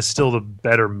Alien is still the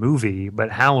better movie, but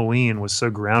Halloween was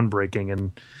so groundbreaking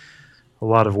in a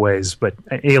lot of ways. But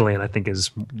Alien, I think,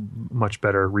 is much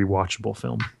better rewatchable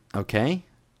film. Okay.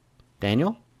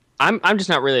 Daniel? I'm just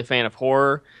not really a fan of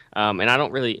horror, and I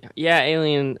don't really. Yeah,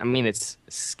 Alien. I mean, it's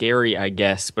scary, I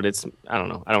guess, but it's. I don't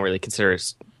know. I don't really consider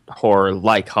it horror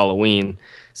like Halloween.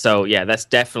 So yeah, that's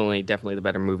definitely the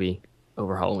better movie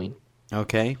over Halloween.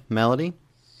 Okay. Melody?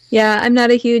 Yeah, I'm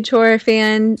not a huge horror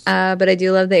fan, but I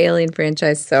do love the Alien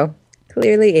franchise, so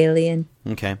clearly Alien.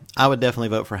 Okay. I would definitely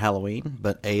vote for Halloween,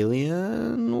 but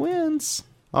Alien wins.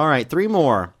 All right, 3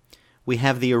 more. We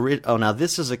have the original. Oh, now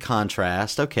this is a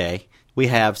contrast. Okay. We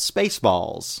have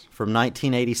Spaceballs from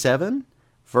 1987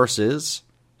 versus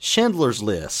Schindler's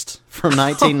List from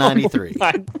 1993.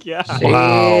 My gosh.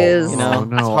 Jeez. You know,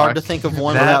 no, it's hard to I- think of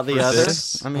one that without the other.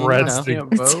 this I mean, spreads you know,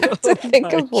 the- To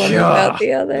think of one without the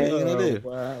what are you other.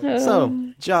 gonna do?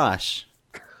 So, Josh,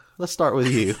 let's start with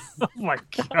you. Oh my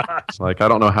gosh! Like, I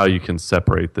don't know how you can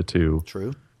separate the two.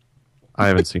 True. I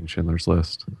haven't seen Schindler's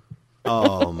List.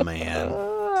 Oh man.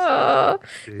 Oh,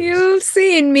 you've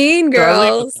seen Mean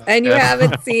Girls, and you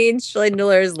haven't seen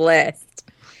Schindler's List.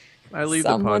 I leave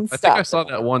Someone the podcast. I think I stop.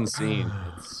 saw that one scene.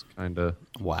 It's kind of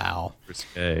Wow.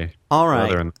 risque. All right.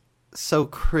 Rather than- So,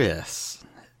 Chris,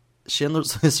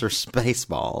 Schindler's List or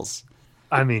Spaceballs?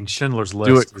 I mean, Schindler's List.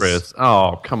 Do it, is- Chris.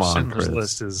 Oh, come on, Schindler's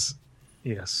Chris. List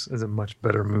is a much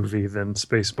better movie than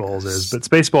Spaceballs is. But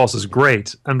Spaceballs is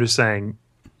great. I'm just saying,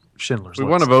 Schindler's We List.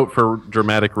 want to vote for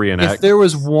dramatic If reenact. there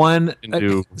was one, And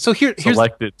do so here's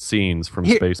selected scenes from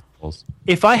Here- Spaceballs.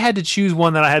 if I had to choose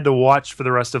one that I had to watch for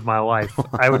the rest of my life,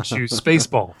 I would choose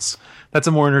Spaceballs. That's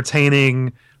a more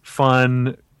entertaining,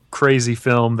 fun, crazy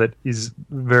film that is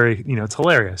very, it's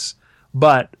hilarious.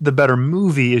 But the better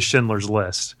movie is Schindler's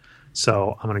List.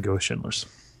 So I'm going to go with Schindler's.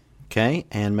 Okay,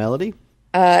 and Melody?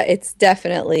 It's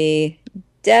definitely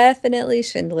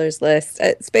Schindler's List.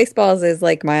 Spaceballs is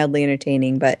like mildly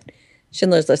entertaining, but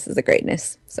Schindler's List is a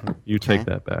greatness. So, You take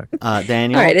that back.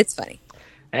 Daniel? all right, it's funny.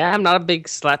 I'm not a big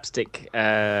slapstick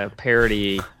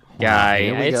parody guy.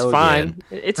 It's fine. Again.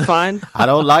 It's fine. I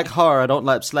don't like horror. I don't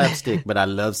like slapstick, but I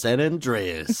love San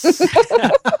Andreas.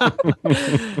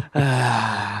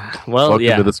 Well, Welcome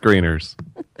to the screeners.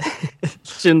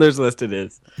 Schindler's List it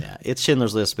is. Yeah, it's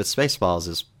Schindler's List, but Spaceballs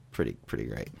is pretty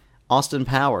great. Austin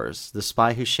Powers, The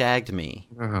Spy Who Shagged Me,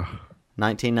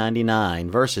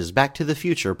 1999 versus Back to the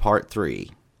Future Part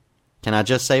 3. Can I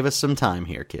just save us some time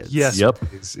here, kids? Yes. Yep.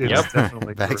 It's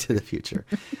definitely Back perfect. to the Future.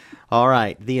 All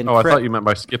right. I thought you meant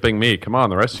by skipping me. Come on,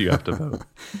 the rest of you have to vote.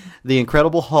 The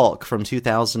Incredible Hulk from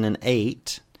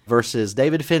 2008 versus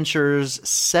David Fincher's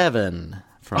Seven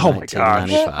from Oh my gosh.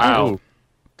 1995. Wow.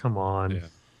 Come on. Yeah.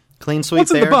 Clean sweep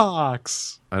What's there. in the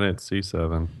box? I didn't see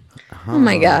 7. Oh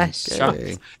my gosh.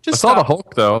 Okay. I saw the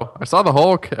Hulk, though. I saw the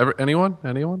Hulk. Anyone?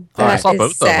 I That saw is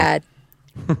both sad.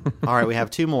 All right, we have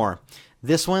 2 more.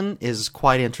 This one is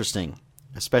quite interesting,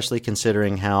 especially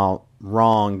considering how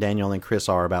wrong Daniel and Chris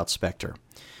are about Spectre.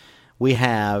 We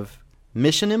have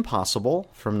Mission Impossible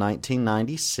from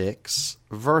 1996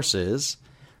 versus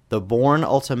The Bourne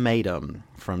Ultimatum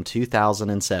from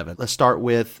 2007. Let's start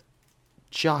with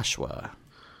Joshua.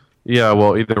 Yeah,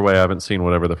 well, either way, I haven't seen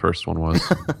whatever the first one was.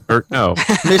 Or, no.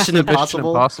 Mission Impossible. Mission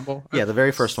Impossible? Yeah, the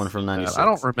very first one from 96. I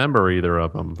don't remember either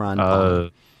of them. Brian Palmer.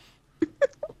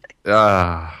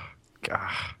 God.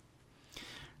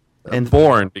 And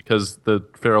Bourne, because the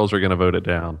Ferals are going to vote it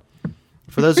down.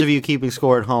 For those of you keeping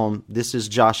score at home, this is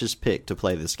Josh's pick to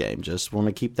play this game. Just want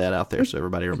to keep that out there so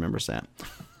everybody remembers that.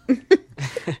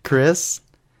 Chris,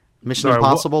 Mission Sorry,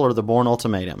 Impossible or The Bourne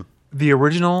Ultimatum? The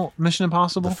original Mission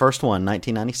Impossible The first one,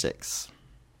 1996.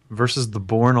 versus the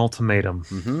Bourne Ultimatum.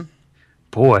 Mm-hmm.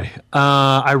 Boy,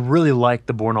 I really like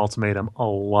the Bourne Ultimatum a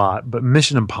lot, but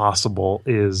Mission Impossible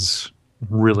is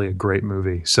really a great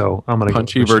movie. So I'm going to go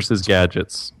Punchy versus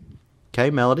Gadgets. Okay,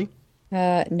 Melody?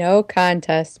 No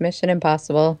contest. Mission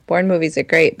Impossible. Bourne movies are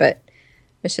great, but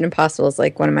Mission Impossible is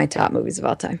like one of my top movies of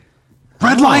all time.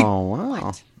 Red light, Oh,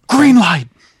 wow. green light.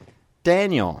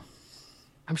 Daniel.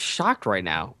 I'm shocked right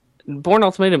now. Bourne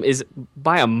Ultimatum is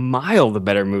by a mile the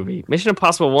better movie. Mission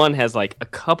Impossible 1 has like a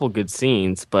couple good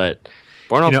scenes, but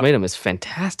Bourne Ultimatum is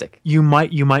fantastic. You might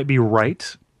be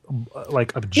right,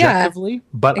 like objectively,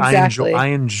 but exactly. I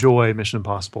enjoy Mission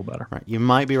Impossible better. Right. You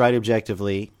might be right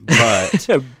objectively, but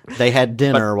they had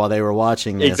dinner while they were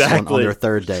watching this on Exactly. their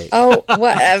third date. Oh,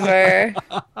 whatever.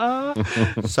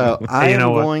 So I You am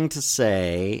know what? going to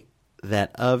say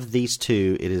that of these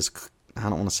two, it is, I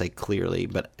don't want to say clearly,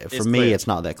 but for It's me, clear. it's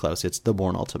not that close. It's The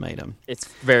Bourne Ultimatum. It's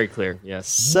very clear, yes.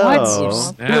 So,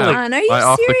 Come on, are you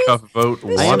My serious? off-the-cuff vote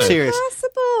I am won it. serious.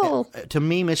 Impossible. To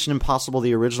me, Mission Impossible,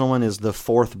 the original one, is the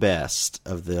 4th best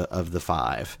of the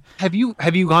 5. Have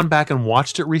you gone back and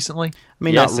watched it recently? I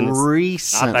mean, Yes, not and it's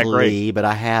recently, not that great. but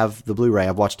I have the Blu-ray.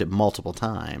 I've watched it multiple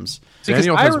times.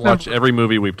 Daniel I has remember- watched every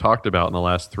movie we've talked about in the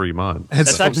last 3 months.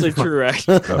 That's actually true,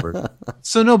 actually. Covered.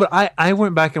 So no, but I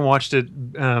went back and watched it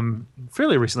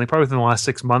fairly recently, probably within the last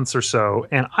 6 months or so,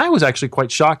 and I was actually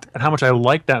quite shocked at how much I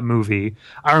liked that movie.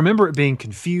 I remember it being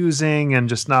confusing and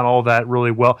just not all that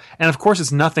really well. And of course,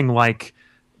 it's nothing like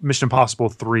Mission Impossible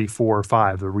 3, 4, or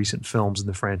 5, the recent films in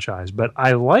the franchise. But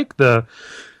I like the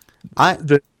I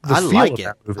feel like of it.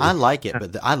 that movie. I like it,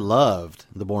 but I loved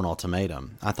The Bourne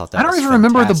Ultimatum. I thought that I don't was even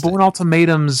remember the fantastic. Bourne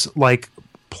Ultimatums like.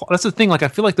 That's the thing. Like, I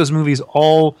feel like those movies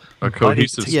all A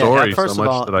cohesive Yeah, story first so of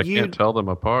much all, that I you- can't tell them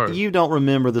apart. You don't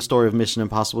remember the story of Mission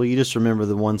Impossible. You just remember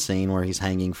the one scene where he's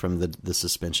hanging from the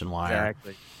suspension wire.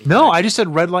 Exactly. No, I just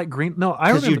said red light, green. No, I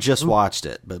Because remember you just watched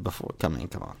it, but before come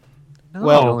on. No,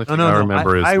 The only thing I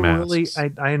remember is I masks.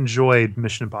 really, I enjoyed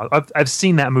Mission Impossible. I've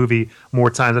seen that movie more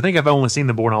times. I think I've only seen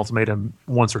the Bourne Ultimatum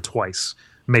once or twice,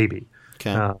 maybe.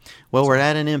 Okay. Well, we're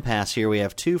at an impasse here. We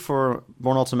have 2 for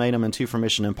Bourne Ultimatum and 2 for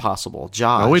Mission Impossible.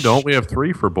 Josh. No, we don't. We have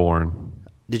 3 for Bourne.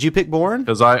 Did you pick Bourne?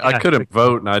 Because I couldn't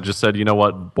vote, and I just said, you know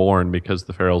what, Bourne, because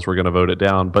the Ferals were going to vote it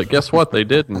down. But guess what? They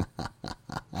didn't.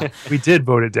 We did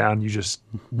vote it down. You just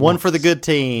One for the good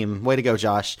team. Way to go,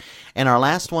 Josh. And our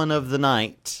last one of the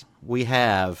night, we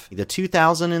have the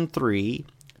 2003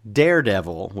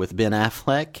 Daredevil with Ben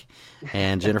Affleck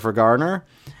and Jennifer Garner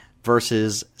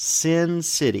versus Sin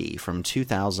City from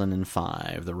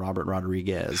 2005, the Robert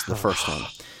Rodriguez, the first one.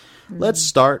 Let's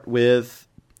start with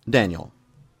Daniel.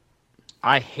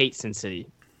 I hate Sin City.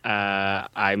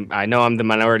 I know I'm the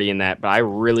minority in that, but I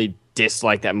really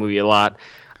dislike that movie a lot.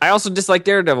 I also dislike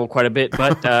Daredevil quite a bit,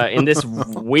 but in this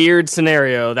weird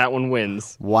scenario, that one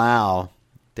wins. Wow.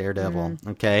 Daredevil.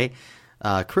 Okay.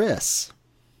 Chris.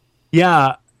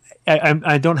 yeah.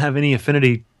 I don't have any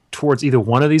affinity towards either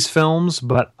one of these films,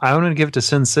 but I'm going to give it to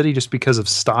Sin City just because of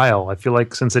style. I feel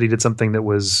like Sin City did something that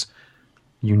was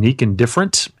unique and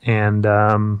different, and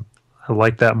I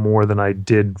like that more than I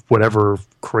did whatever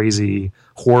crazy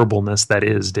horribleness that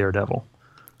is Daredevil.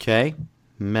 Okay.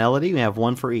 Melody, we have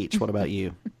one for each. What about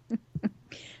you?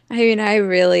 I mean, I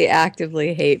really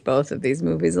actively hate both of these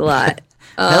movies a lot.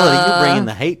 Melody, you're bringing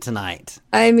the hate tonight.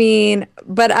 I mean,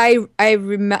 but I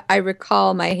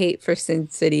recall my hate for Sin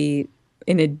City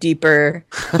in a deeper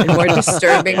and more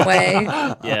disturbing way.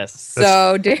 Yes.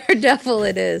 So Daredevil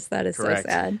it is. That is Correct. so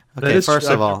sad. Okay, first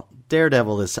of all,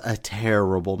 Daredevil is a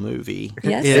terrible movie.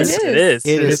 Yes, It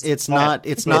is. It's not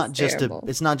just terrible.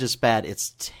 it's not just bad,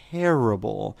 it's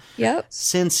terrible. Yep.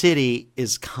 Sin City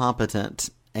is competent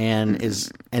and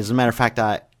is, as a matter of fact,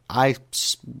 I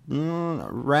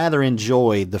rather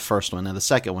enjoyed the first one, and the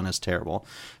second one is terrible.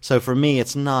 So for me,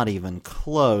 it's not even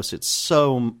close. It's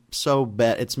so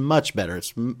bad. It's much better.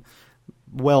 It's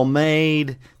well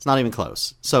made. It's not even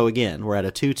close. So again, we're at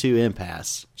a 2-2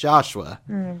 impasse. Joshua.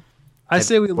 I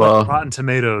say we let Rotten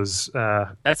Tomatoes.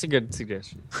 That's a good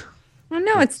suggestion. Well,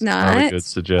 no, it's Not a not. good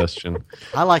suggestion.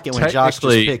 I like it when Josh just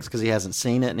Technically- picks because he hasn't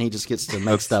seen it and he just gets to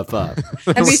make stuff up.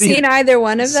 Have you seen either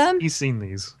one of them? He's seen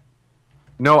these.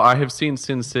 No, I have seen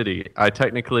Sin City. I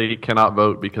technically cannot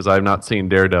vote because I have not seen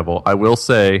Daredevil. I will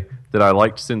say that I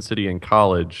liked Sin City in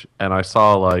college, and I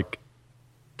saw like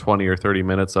 20 or 30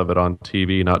 minutes of it on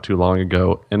TV not too long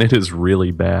ago, and it is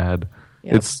really bad.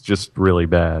 Yep. It's just really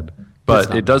bad.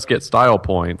 But it does get style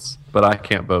points, but I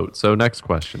can't vote. So next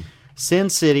question.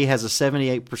 Sin City has a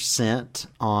 78%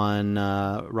 on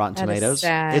Rotten That is Tomatoes.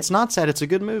 sad. It's not sad. It's a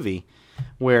good movie.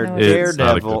 Where No, it's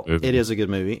not a good Daredevil, movie. it is a good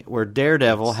movie. Where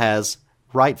Daredevil has,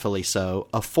 rightfully so,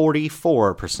 a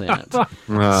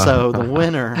 44%. So the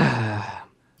winner,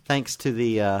 thanks to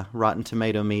the Rotten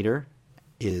Tomato meter,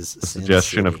 is Sin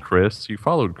Suggestion City. of Chris. You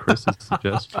followed Chris's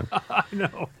suggestion.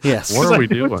 Yes. What are we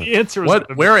doing? the answer was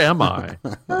What? Where am I?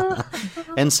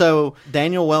 And so,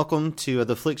 Daniel, welcome to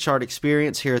the Flickchart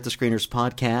experience here at the Screeners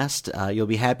Podcast. You'll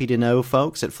be happy to know,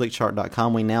 folks, at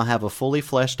flickchart.com, we now have a fully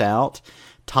fleshed out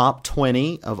top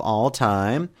 20 of all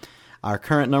time. Our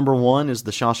current number 1 is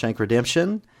The Shawshank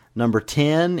Redemption. Number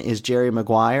 10 is Jerry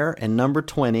Maguire. And number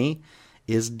 20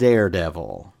 is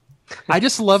Daredevil. I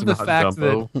just love the not fact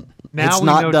Dumbo. that now It's we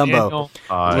not know Dumbo.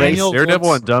 Daniel Daredevil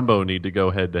votes, and Dumbo need to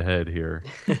go head to head here.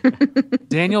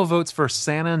 Daniel votes for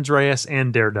San Andreas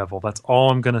and Daredevil. That's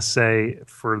all I'm going to say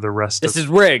for the rest This of is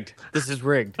rigged. This is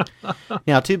rigged.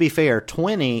 Now, to be fair,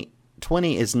 20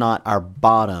 is not our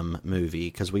bottom movie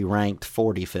because we ranked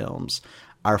 40 films.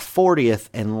 Our 40th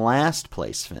and last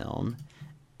place film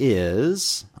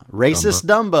is Racist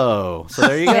Dumbo. So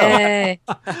there you go. Yay.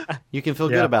 You can feel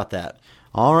good Yeah. about that.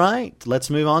 All right, let's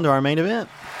move on to our main event.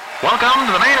 Welcome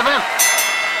to the main event.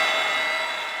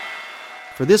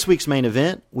 For this week's main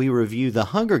event, we review The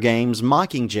Hunger Games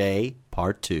Mockingjay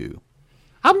Part 2.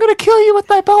 I'm going to kill you with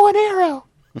my bow and arrow.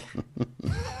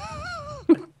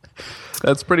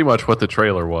 That's pretty much what the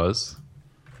trailer was.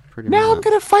 Pretty much.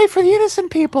 going to fight for the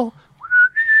innocent people.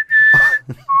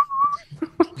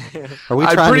 Are we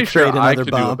I'm trying pretty to sure create I another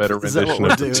could do a bump? better Is that what rendition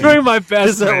we're of doing? it. Doing my Is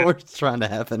best, that man. what's trying to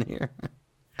happen here?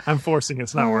 I'm forcing it.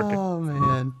 It's not working. Oh,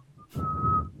 man.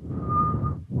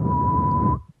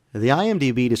 The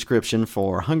IMDb description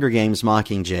for Hunger Games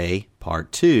Mockingjay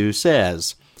Part 2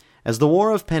 says, as the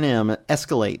War of Panem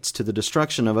escalates to the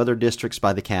destruction of other districts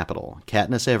by the capital,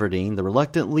 Katniss Everdeen, the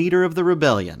reluctant leader of the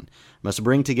rebellion, must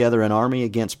bring together an army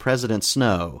against President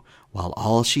Snow, while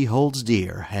all she holds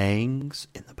dear hangs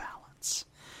in the balance.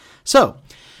 So,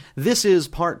 this is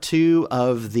part 2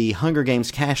 of the Hunger Games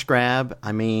cash grab.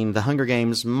 The Hunger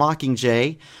Games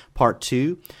Mockingjay Part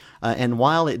 2. And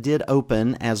while it did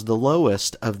open as the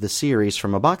lowest of the series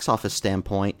from a box office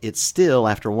standpoint, it still,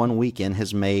 after one weekend,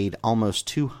 has made almost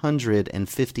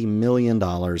 $250 million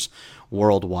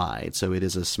worldwide. So it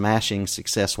is a smashing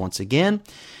success once again.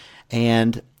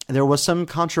 And there was some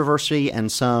controversy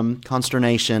and some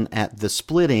consternation at the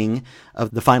splitting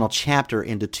of the final chapter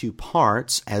into 2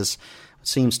 parts, as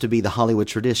seems to be the Hollywood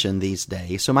tradition these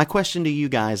days. So my question to you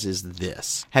guys is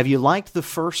this. Have you liked the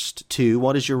first 2?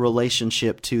 What is your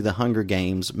relationship to the Hunger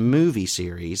Games movie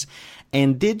series?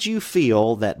 And did you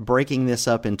feel that breaking this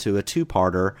up into a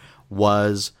 2-parter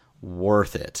was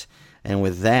worth it? And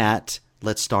with that,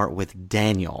 let's start with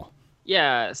Daniel.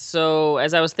 Yeah, so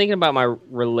as I was thinking about my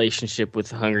relationship with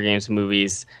the Hunger Games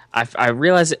movies, I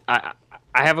realized I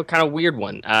have a kind of weird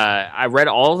one. I read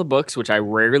all of the books, which I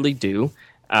rarely do,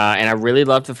 and I really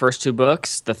loved the first 2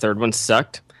 books. The third one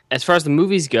sucked. As far as the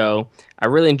movies go, I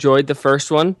really enjoyed the first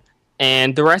one,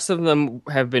 and the rest of them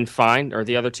have been fine, or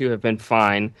the other 2 have been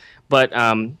fine. But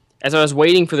as I was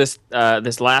waiting for this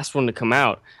last one to come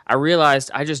out, I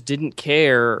realized I just didn't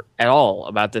care at all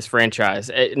about this franchise.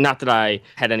 Not that I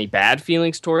had any bad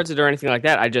feelings towards it or anything like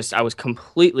that. I was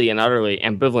completely and utterly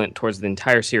ambivalent towards the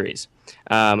entire series.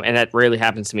 And that rarely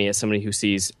happens to me as somebody who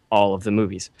sees all of the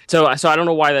movies. So I don't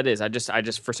know why that is. I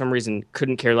just for some reason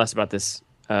couldn't care less about this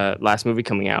last movie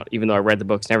coming out, even though I read the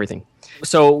books and everything.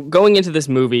 So going into this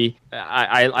movie,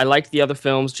 I liked the other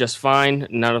films just fine.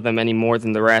 None of them any more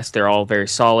than the rest. They're all very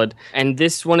solid. And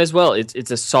this one as well.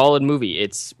 It's a solid movie.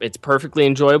 It's perfectly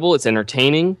enjoyable. It's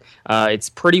entertaining. It's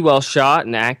pretty well shot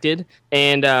and acted.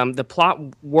 And the plot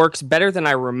works better than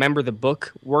I remember the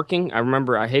book working. I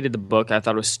remember I hated the book. I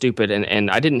thought it was stupid.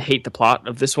 And I didn't hate the plot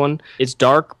of this one. It's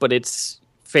dark, but it's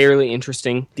fairly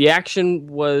interesting. The action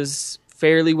was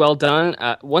fairly well done.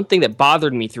 One thing that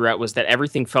bothered me throughout was that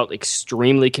everything felt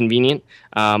extremely convenient.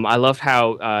 I loved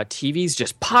how TVs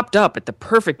just popped up at the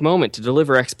perfect moment to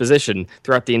deliver exposition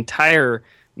throughout the entire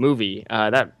movie.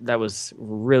 That was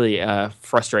really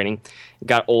frustrating. It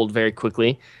got old very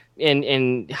quickly.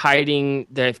 And hiding,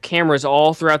 they have cameras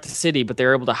all throughout the city, but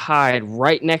they're able to hide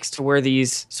right next to where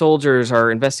these soldiers are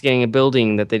investigating a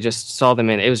building that they just saw them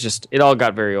in. It all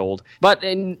got very old. But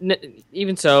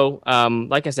even so,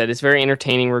 like I said, it's very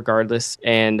entertaining regardless.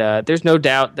 And there's no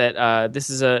doubt that this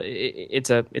is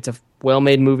it's a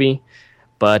well-made movie,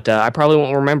 but I probably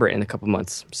won't remember it in a couple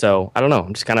months. So I don't know.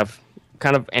 I'm just kind of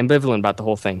ambivalent about the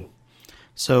whole thing.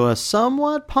 So a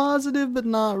somewhat positive but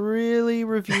not really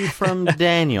review from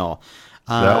Daniel.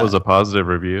 That was a positive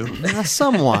review.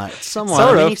 Somewhat. Sort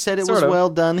I mean, of, he said it sort was of. well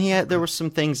done. There were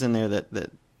some things in there that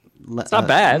it's not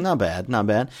bad. Not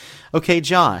bad. Okay,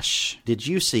 Josh, did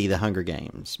you see The Hunger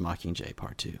Games: Mockingjay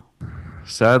Part 2?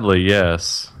 Sadly,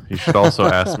 yes. You should also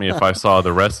ask me if I saw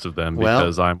the rest of them,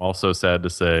 because I'm also sad to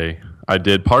say I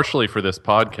did, partially for this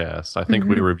podcast. I think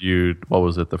we reviewed, what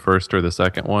was it, the first or the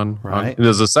second one? Right. It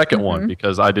was the second one,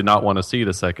 because I did not want to see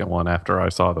the second one after I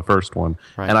saw the first one.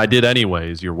 Right. And I did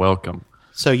anyways. You're welcome.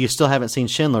 So you still haven't seen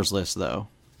Schindler's List, though?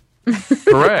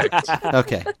 Correct.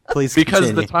 Okay, please Because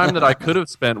continue. the time that I could have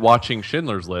spent watching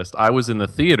Schindler's List, I was in the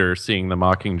theater seeing The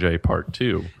Mockingjay Part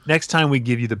 2. Next time we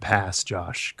give you the pass,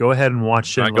 Josh. Go ahead and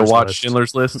watch I Schindler's go watch List.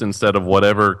 Schindler's List instead of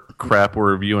whatever crap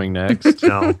we're reviewing next.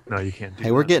 No, you can't do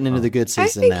Hey, we're that. getting into the good I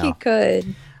season think now. he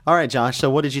could. All right, Josh, so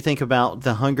what did you think about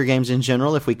The Hunger Games in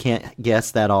general, if we can't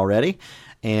guess that already?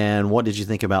 And what did you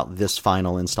think about this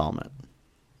final installment?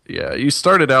 Yeah, you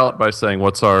started out by saying,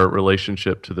 what's our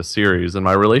relationship to the series? And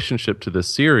my relationship to the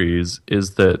series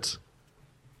is that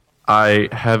I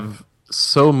have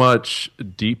so much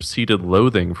deep-seated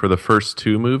loathing for the first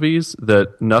two movies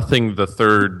that nothing the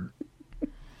third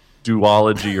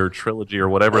duology or trilogy or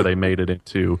whatever they made it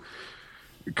into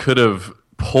could have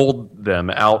pulled them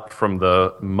out from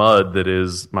the mud that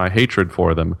is my hatred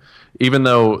for them. Even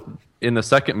though in the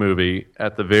second movie,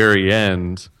 at the very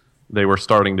end, they were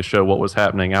starting to show what was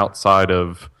happening outside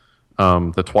of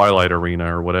the Twilight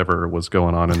Arena or whatever was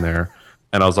going on in there.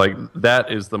 And I was like, that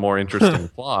is the more interesting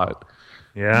plot.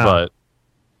 Yeah. But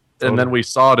and then we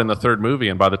saw it in the third movie,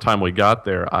 and by the time we got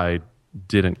there, I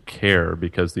didn't care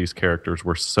because these characters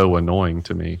were so annoying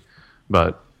to me.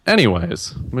 But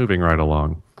anyways, moving right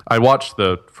along. I watched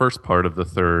the first part of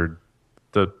the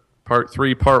part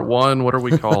 3, part 1, what are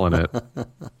we calling it?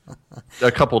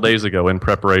 A couple days ago in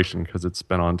preparation because it's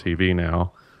been on TV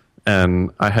now,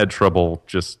 and I had trouble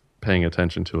just paying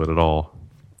attention to it at all.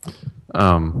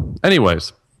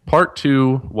 Anyways, part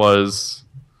 2 was,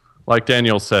 like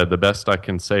Daniel said, the best I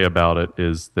can say about it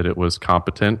is that it was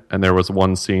competent, and there was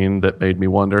one scene that made me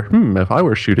wonder, if I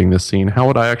were shooting this scene, how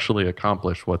would I actually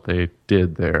accomplish what they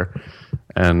did there?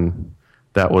 And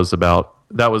that was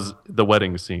the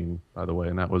wedding scene, by the way,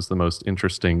 and that was the most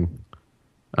interesting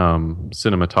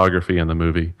cinematography in the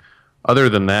movie. Other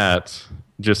than that,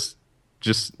 just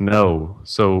no.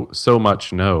 So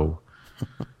much no.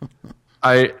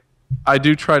 I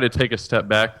do try to take a step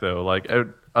back though. Like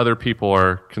other people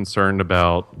are concerned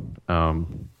about.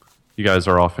 You guys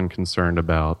are often concerned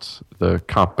about the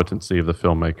competency of the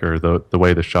filmmaker, the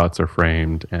way the shots are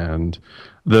framed, and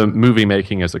the movie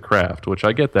making as a craft. Which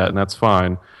I get that, and that's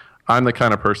fine. I'm the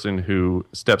kind of person who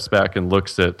steps back and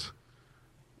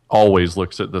always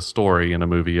looks at the story in a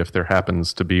movie if there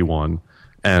happens to be one,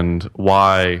 and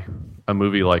why a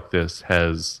movie like this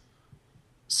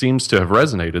seems to have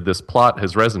resonated. This plot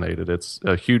has resonated. It's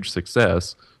a huge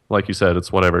success. Like you said, it's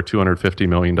 $250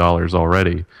 million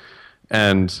already.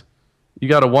 And you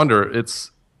got to wonder,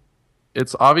 it's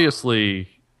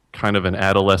obviously kind of an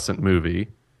adolescent movie.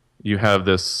 You have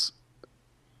this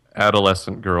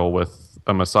adolescent girl with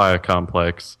a messiah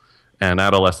complex, and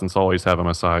adolescents always have a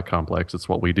messiah complex. It's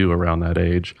what we do around that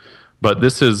age. But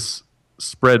this is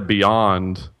spread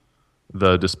beyond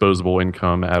the disposable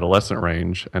income adolescent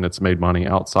range, and it's made money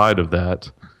outside of that.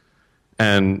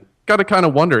 And got to kind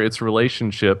of wonder its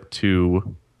relationship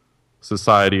to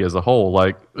society as a whole.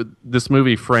 Like, this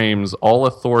movie frames all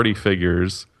authority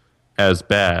figures as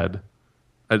bad.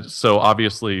 So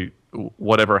obviously,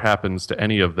 whatever happens to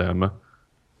any of them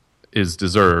is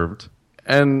deserved.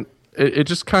 And it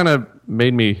just kind of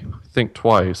made me think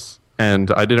twice.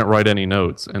 And I didn't write any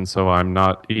notes, and so I'm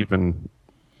not even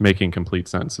making complete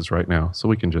sentences right now, so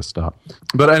we can just stop.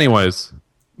 But anyways,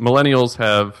 millennials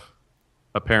have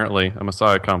apparently a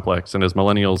messiah complex, and as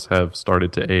millennials have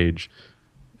started to age,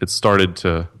 it's started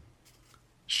to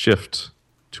shift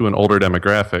to an older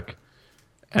demographic.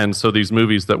 And so these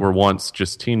movies that were once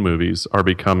just teen movies are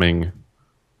becoming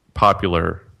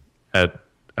popular at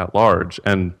large.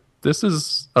 And this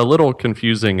is a little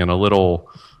confusing and a little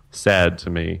sad to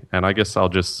me, and I guess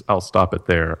I'll stop it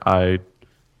there. I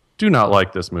do not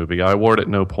like this movie. I award it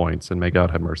no points, and may God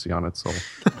have mercy on its soul.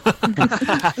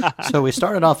 So we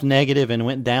started off negative and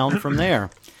went down from there.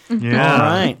 Yeah. All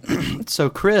right. So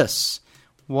Chris,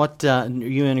 what are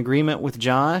you in agreement with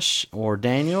Josh or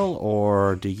Daniel,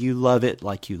 or do you love it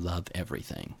like you love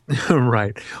everything?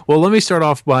 Right. Well, let me start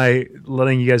off by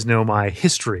letting you guys know my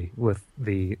history with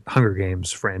the Hunger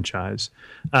Games franchise.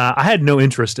 I had no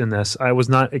interest in this. I was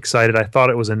not excited. I thought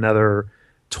it was another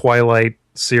Twilight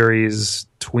series,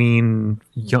 tween,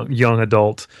 young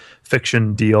adult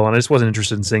fiction deal, and I just wasn't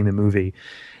interested in seeing the movie.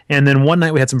 And then one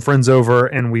night we had some friends over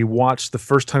and we watched the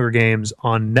first Hunger Games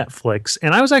on Netflix.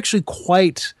 And I was actually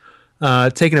quite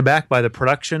taken aback by the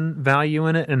production value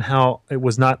in it and how it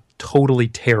was not totally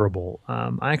terrible.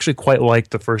 I actually quite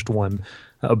liked the first one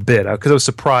a bit because I was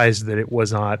surprised that it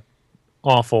was not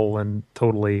awful and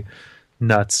totally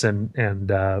nuts and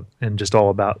just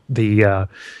all about the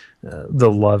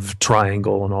love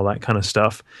triangle and all that kind of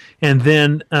stuff. And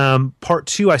then part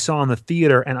two I saw in the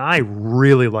theater, and I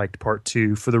really liked part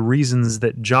two for the reasons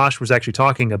that Josh was actually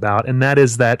talking about, and that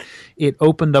is that it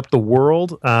opened up the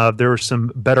world. There were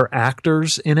some better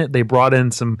actors in it. They brought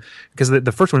in some, because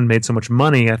the first one made so much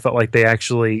money, I felt like they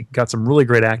actually got some really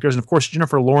great actors. And of course,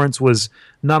 Jennifer Lawrence was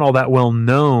not all that well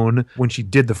known when she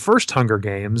did the first Hunger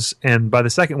Games, and by the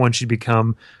second one she'd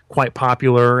become quite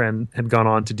popular and had gone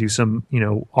on to do some,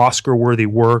 Oscar-worthy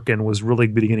work and was really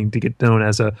beginning to get known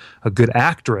as a good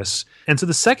actress. And so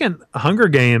the second Hunger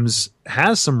Games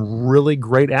has some really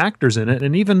great actors in it,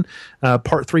 and even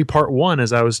part three, part one,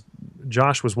 as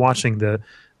Josh was watching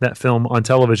that film on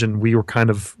television, we were kind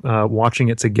of watching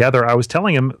it together. I was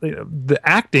telling him the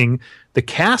acting, the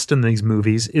cast in these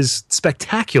movies is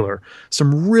spectacular.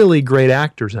 Some really great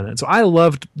actors in it. So I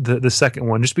loved the second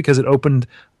one just because it opened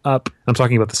up. I'm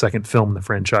talking about the second film in the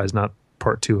franchise, not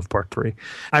part two of part three.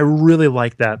 I really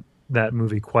liked that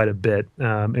movie quite a bit.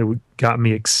 It got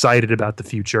me excited about the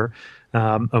future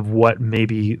of what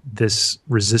maybe this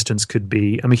resistance could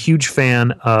be. I'm a huge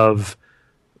fan of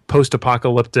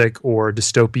post-apocalyptic or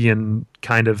dystopian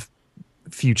kind of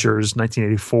futures.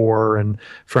 1984 and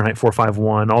Fahrenheit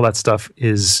 451, all that stuff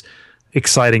is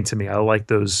exciting to me. I like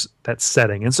that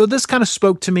setting. And so this kind of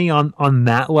spoke to me on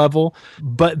that level.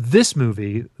 But this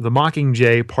movie, The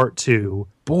Mockingjay Part 2,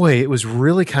 boy, it was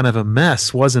really kind of a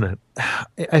mess, wasn't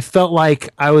it? I felt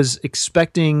like I was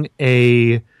expecting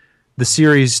the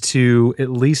series to at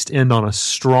least end on a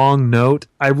strong note.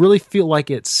 I really feel like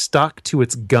it stuck to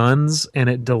its guns and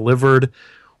it delivered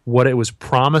what it was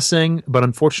promising, but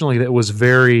unfortunately it was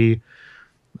very,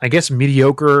 I guess,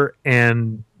 mediocre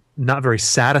and not very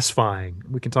satisfying.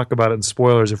 We can talk about it in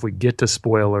spoilers if we get to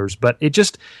spoilers, but it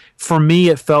just, for me,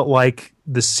 it felt like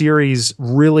the series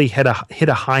really hit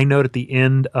a high note at the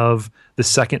end of the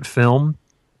second film.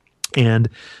 And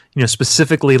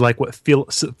specifically like what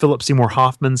Philip Seymour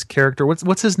Hoffman's character,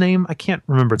 what's his name? I can't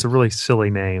remember. It's a really silly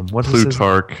name. What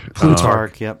Plutarch.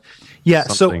 Plutarch. Yep. Yeah.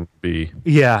 Something B.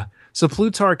 Yeah. So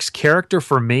Plutarch's character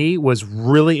for me was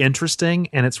really interesting,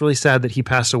 and it's really sad that he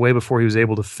passed away before he was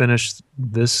able to finish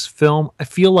this film. I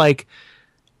feel like,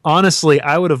 honestly,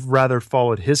 I would have rather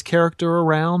followed his character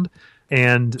around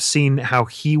and seen how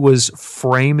he was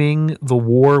framing the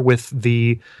war with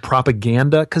the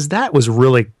propaganda, because that was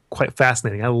really quite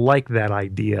fascinating. I like that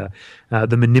idea,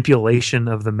 the manipulation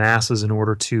of the masses in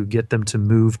order to get them to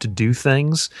move to do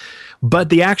things. But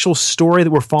the actual story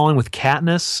that we're following with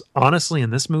Katniss, honestly, in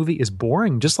this movie is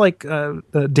boring. Just like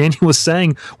Daniel was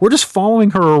saying, we're just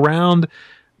following her around,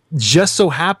 just so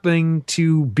happening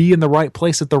to be in the right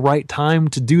place at the right time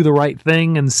to do the right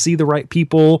thing and see the right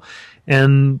people.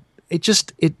 And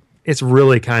it's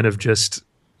really kind of just,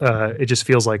 it just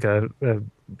feels like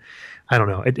I don't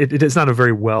know. It is not a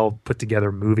very well put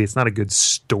together movie. It's not a good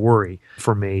story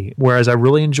for me. Whereas I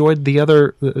really enjoyed the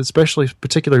other, especially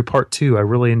particularly part 2. I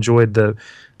really enjoyed the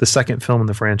second film in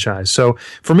the franchise. So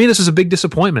for me, this is a big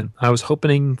disappointment. I was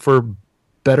hoping for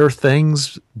better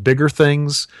things, bigger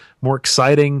things, more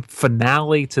exciting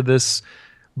finale to this.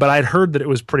 But I'd heard that it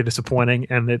was pretty disappointing,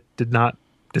 and it did not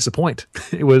disappoint.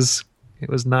 It was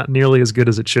not nearly as good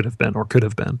as it should have been or could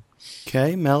have been.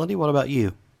 Okay, Melody, what about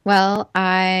you? Well,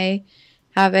 I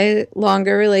have a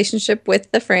longer relationship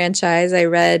with the franchise. I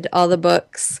read all the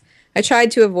books. I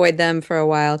tried to avoid them for a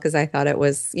while because I thought it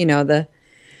was, the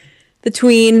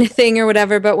tween thing or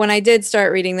whatever. But when I did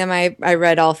start reading them, I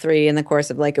read all 3 in the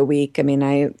course of like a week. I mean,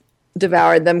 I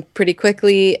devoured them pretty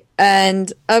quickly.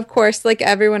 And of course, like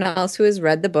everyone else who has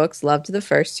read the books, loved the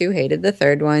first 2, hated the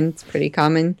third one. It's a pretty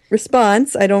common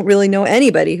response. I don't really know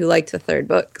anybody who liked the third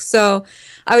book. So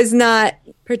I was not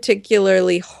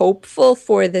particularly hopeful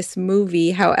for this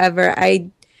movie. However,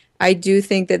 I do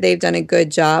think that they've done a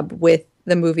good job with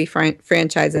the movie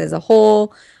franchise as a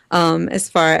whole, as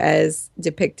far as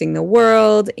depicting the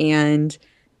world, and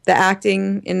the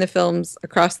acting in the films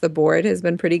across the board has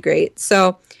been pretty great.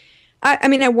 So, I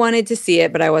mean, I wanted to see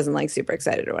it, but I wasn't like super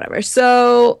excited or whatever.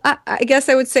 So I guess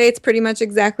I would say it's pretty much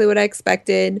exactly what I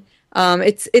expected.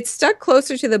 It's stuck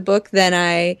closer to the book than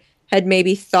I had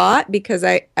maybe thought, because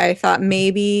I thought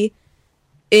maybe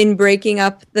in breaking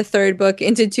up the third book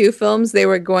into 2 films, they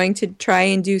were going to try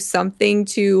and do something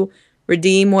to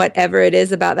redeem whatever it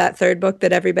is about that third book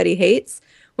that everybody hates,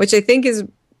 which I think is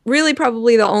really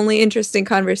probably the only interesting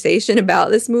conversation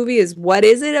about this movie is what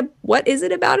is it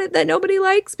about it that nobody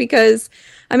likes? Because,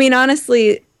 I mean,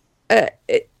 honestly,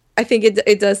 I think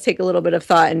it does take a little bit of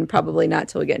thought, and probably not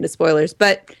till we get into spoilers,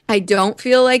 but I don't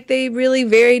feel like they really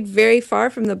varied very far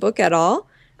from the book at all.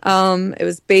 It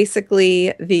was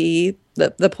basically the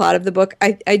plot of the book.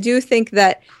 I do think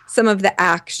that some of the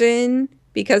action,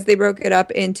 because they broke it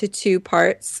up into 2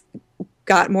 parts,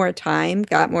 got more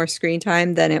screen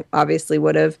time than it obviously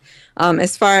would have.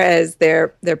 As far as their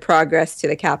progress to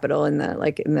the Capitol in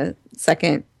the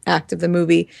second act of the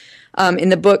movie, in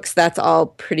the books, that's all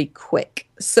pretty quick.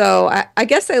 So I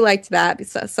guess I liked that.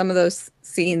 Some of those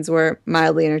scenes were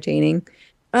mildly entertaining.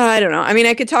 I don't know. I mean,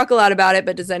 I could talk a lot about it,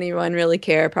 but does anyone really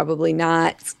care? Probably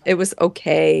not. It was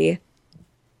okay.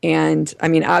 And I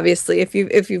mean, obviously, if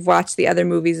you've watched the other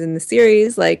movies in the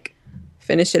series, like,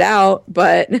 finish it out,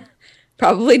 but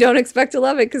probably don't expect to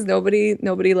love it, because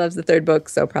nobody loves the third book,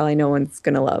 so probably no one's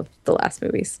going to love the last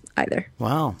movies either.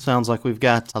 Wow, sounds like we've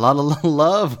got a lot of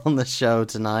love on the show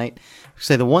tonight.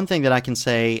 Say the one thing that I can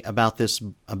say about this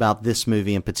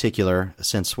movie in particular,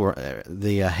 since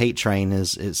the hate train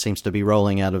it seems to be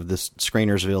rolling out of this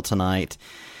Screenersville tonight,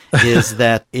 is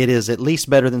that it is at least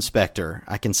better than Spectre.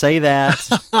 I can say that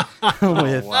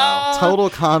with total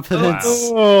confidence,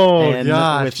 and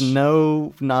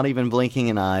with not even blinking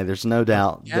an eye. There's no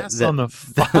doubt that on the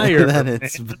fire that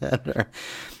it's better.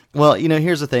 Well,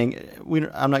 here's the thing.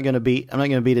 I'm not going to beat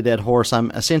a dead horse.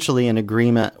 I'm essentially in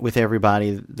agreement with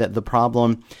everybody that the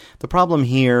problem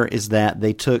here is that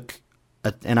they took,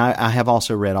 and I have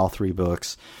also read all 3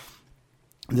 books.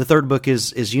 The third book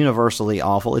is universally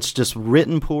awful. It's just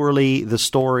written poorly. The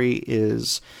story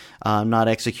is not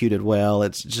executed well.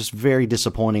 It's just very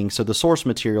disappointing. So the source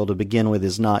material to begin with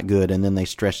is not good, and then they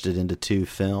stretched it into 2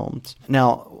 films.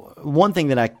 Now, one thing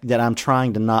that I'm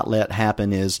trying to not let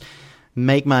happen is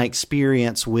make my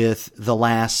experience with the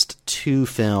last 2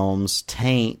 films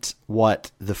taint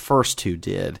what the first 2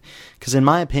 did. Because in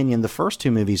my opinion, the first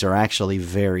 2 movies are actually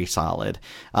very solid.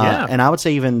 And I would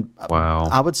say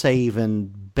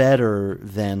even better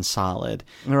than solid.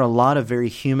 There are a lot of very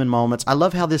human moments. I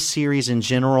love how this series in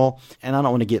general, and I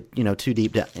don't want to get too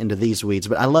deep into these weeds,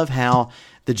 but I love how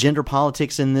the gender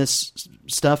politics in this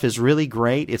stuff is really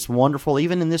great. It's wonderful,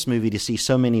 even in this movie, to see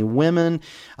so many women,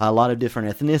 a lot of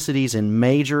different ethnicities in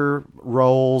major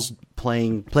roles,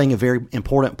 playing a very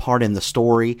important part in the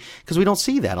story, because we don't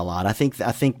see that a lot. I think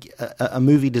a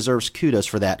movie deserves kudos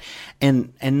for that,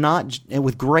 and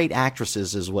with great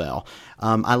actresses as well.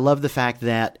 I love the fact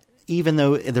that even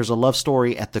though there's a love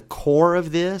story at the core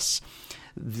of this,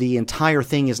 the entire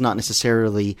thing is not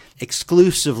necessarily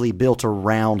exclusively built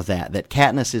around that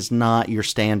Katniss is not your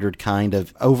standard kind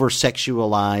of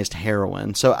over-sexualized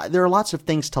heroine. So there are lots of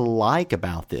things to like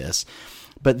about this,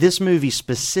 but this movie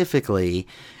specifically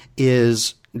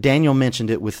is Daniel mentioned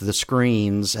it with the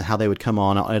screens and how they would come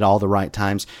on at all the right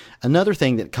times. Another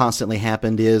thing that constantly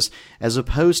happened is, as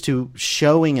opposed to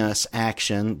showing us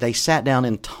action, they sat down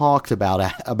and talked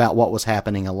about what was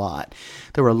happening a lot.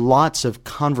 There were lots of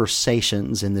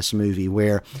conversations in this movie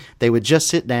where they would just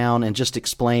sit down and just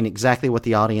explain exactly what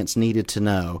the audience needed to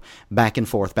know, back and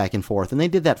forth. And they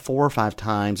did that 4 or 5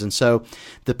 times. And so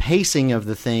the pacing of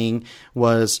the thing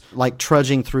was like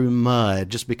trudging through mud,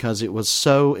 just because it was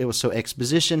so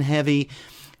exposition heavy,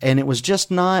 and it was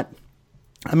just not.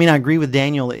 I mean, I agree with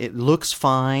Daniel. It looks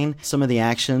fine. Some of the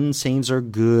action scenes are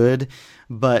good,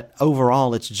 but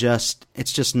overall, it's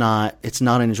not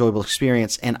an enjoyable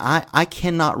experience. And I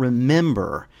cannot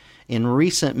remember in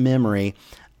recent memory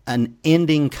an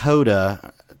ending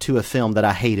coda to a film that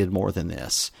I hated more than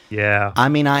this. Yeah. I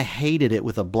mean, I hated it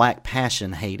with a black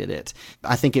passion, hated it.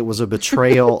 I think it was a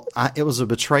betrayal. It was a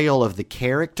betrayal of the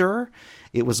character.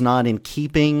 It was not in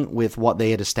keeping with what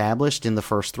they had established in the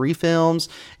first 3 films.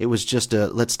 It was just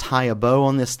let's tie a bow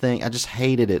on this thing. I just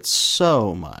hated it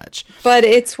so much. But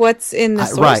it's what's in the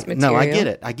source material. No,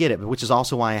 I get it, which is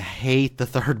also why I hate the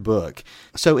 3rd book.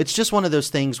 So it's just one of those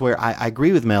things where I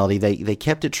agree with Melody. They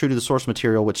kept it true to the source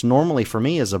material, which normally for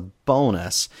me is a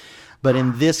bonus. But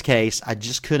in this case, I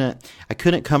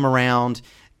couldn't come around,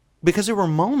 because there were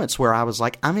moments where I was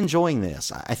like, I'm enjoying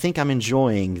this. I think I'm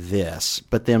enjoying this.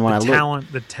 But then when the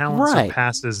talent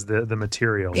surpasses the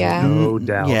material. Yeah. No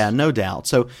doubt. Yeah, no doubt.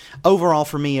 So overall,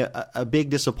 for me, a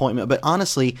big disappointment. But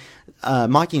honestly,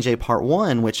 Mockingjay Part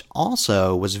 1, which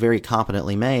also was very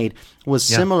competently made, was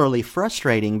similarly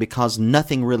frustrating because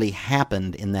nothing really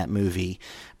happened in that movie,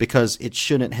 because it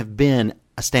shouldn't have been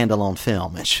a standalone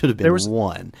film. It should have been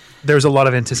one. There's a lot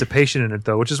of anticipation in it,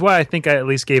 though, which is why I think I at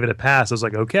least gave it a pass. I was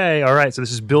like, okay, all right, so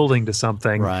this is building to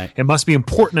something. Right. It must be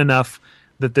important enough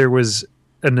that there was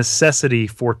a necessity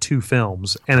for 2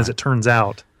 films. And as it turns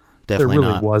out, Definitely there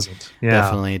really not. wasn't.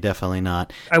 Yeah. Definitely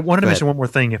not. I wanted to mention one more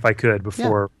thing, if I could,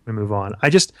 before we move on.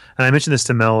 And I mentioned this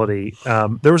to Melody,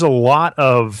 there was a lot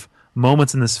of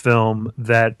moments in this film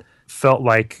that felt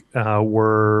like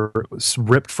were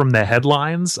ripped from the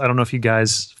headlines. I don't know if you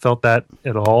guys felt that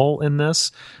at all in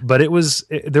this, but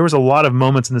there was a lot of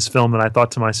moments in this film that I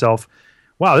thought to myself,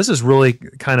 wow, this is really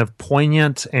kind of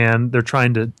poignant, and they're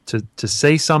trying to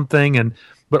say something,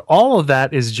 but all of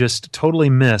that is just totally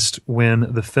missed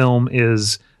when the film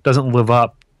doesn't live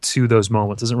up to those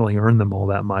moments, doesn't really earn them all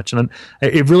that much. And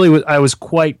I was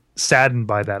quite saddened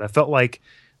by that. I felt like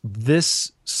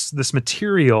this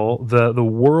material, the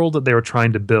world that they were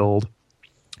trying to build,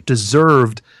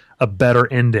 deserved a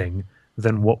better ending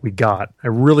than what we got. I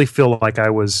really feel like I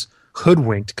was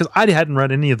hoodwinked because I hadn't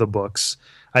read any of the books.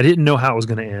 I didn't know how it was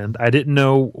going to end. I didn't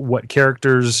know what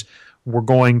characters were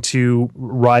going to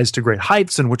rise to great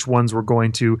heights and which ones were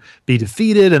going to be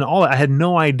defeated and all that. I had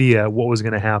no idea what was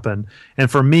going to happen. And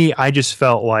for me, I just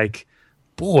felt like,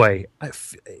 boy,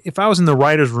 if I was in the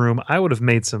writer's room, I would have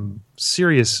made some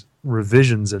serious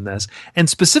revisions in this. And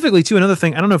specifically, too, another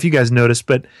thing, I don't know if you guys noticed,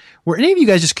 but were any of you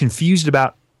guys just confused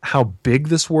about how big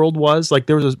this world was? Like,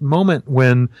 there was a moment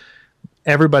when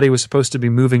everybody was supposed to be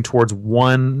moving towards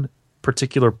one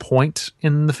particular point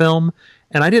in the film,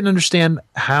 and I didn't understand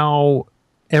how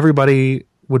everybody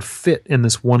would fit in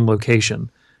this one location.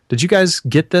 Did you guys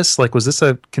get this? Like, was this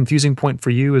a confusing point for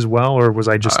you as well, or was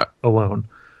I just alone?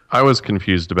 I was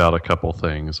confused about a couple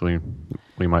things. We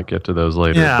might get to those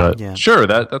later, sure,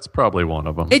 that's probably one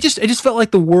of them. It just felt like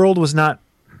the world was not,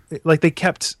 like they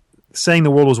kept saying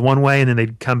the world was one way, and then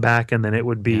they'd come back, and then it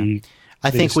would be. Yeah. I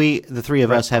think the 3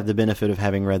 of us have the benefit of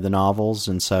having read the novels,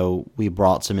 and so we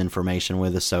brought some information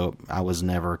with us, so I was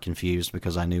never confused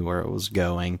because I knew where it was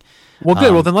going. Well,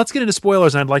 good. Well, then let's get into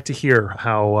spoilers, and I'd like to hear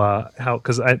how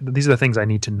because these are the things I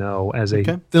need to know as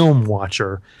a film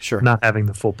watcher, not having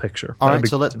the full picture. All right,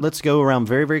 so let's go around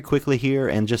very, very quickly here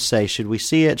and just say, should we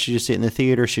see it? Should you see it in the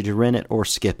theater? Should you rent it or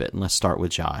skip it? And let's start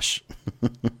with Josh.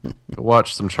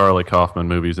 Watch some Charlie Kaufman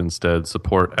movies instead.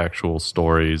 Support actual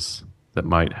stories that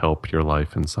might help your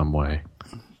life in some way.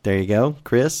 There you go.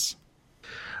 Chris?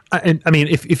 I mean,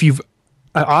 if you've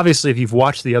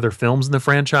watched the other films in the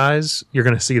franchise, you're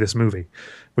going to see this movie,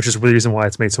 which is the reason why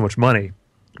it's made so much money,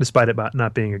 despite it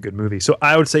not being a good movie. So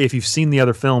I would say if you've seen the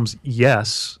other films,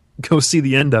 yes, go see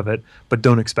the end of it, but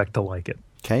don't expect to like it.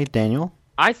 Okay, Daniel?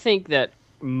 I think that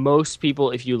most people,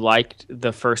 if you liked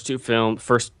the first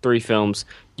 3 films,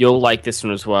 you'll like this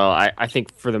one as well. I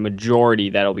think for the majority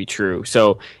that'll be true.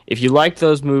 So if you like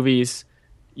those movies,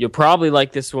 you'll probably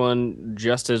like this one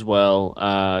just as well.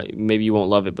 Maybe you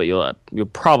won't love it, but you'll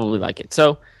probably like it.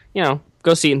 So,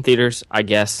 go see it in theaters, I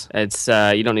guess. It's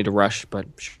you don't need to rush, but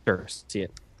sure, see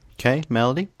it. Okay,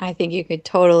 Melody? I think you could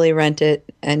totally rent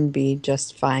it and be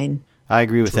just fine. I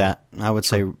agree with that. I would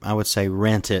say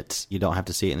rent it. You don't have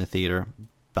to see it in the theater,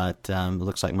 but it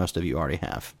looks like most of you already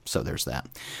have. So there's that.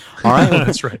 All right,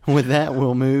 That's right. With that,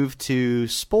 we'll move to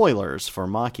spoilers for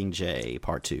Mockingjay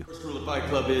Part 2. First rule of Fight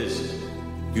Club is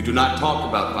you do not talk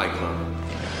about Fight Club.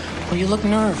 Well, you look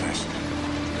nervous.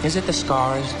 Is it the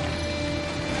scars?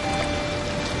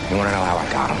 You want to know how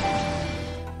I got them?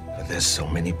 There's so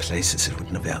many places it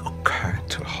would never occur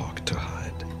to Hawk to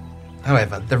hide.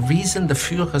 However, the reason the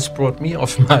Führers brought me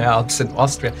off my Alps in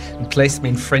Austria and placed me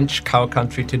in French cow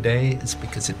country today is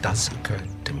because it does occur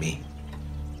to me.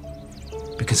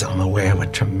 Because I'm aware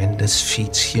what tremendous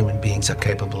feats human beings are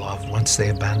capable of once they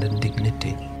abandon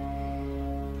dignity.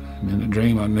 And in the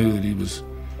dream, I knew that he was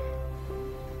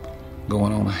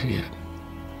going on ahead.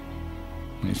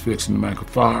 He's fixing to make a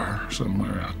fire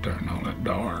somewhere out there in all that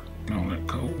dark and all that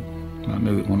cold. And I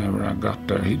knew that whenever I got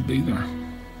there, he'd be there.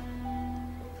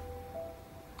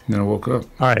 And then I woke up.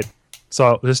 All right.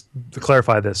 So just to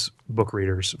clarify this, book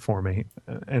readers, for me,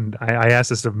 and I asked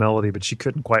this of Melody, but she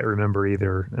couldn't quite remember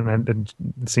either, and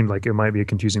it seemed like it might be a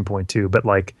confusing point too. But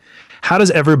like, how does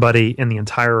everybody in the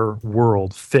entire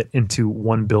world fit into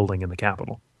one building in the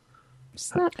Capitol?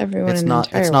 It's not everyone It's in not. the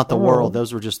entire It's not the world. world.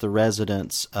 Those were just the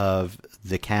residents of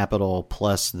the capital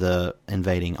plus the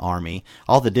invading army.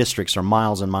 All the districts are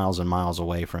miles and miles and miles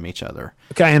away from each other.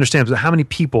 Okay, I understand. But how many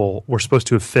people were supposed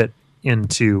to have fit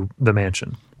into the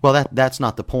mansion? Well, that's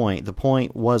not the point. The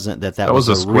point wasn't that was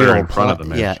a a square real in front of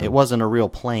the Yeah, mansion. it wasn't a real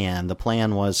plan. The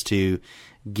plan was to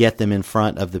get them in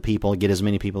front of the people, get as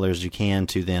many people as you can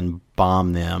to then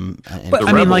bomb them. But The I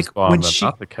mean, rebels like, bombed when them, she-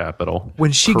 not the Capitol.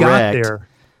 When she Correct. got there,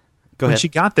 Go when ahead. she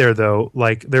got there, though,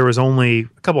 like there was only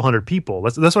a couple hundred people.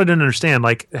 That's what I didn't understand.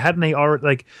 Like, hadn't they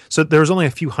already so there was only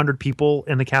a few hundred people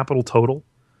in the Capitol total?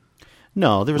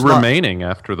 No, there was remaining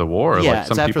after the war. Yeah, like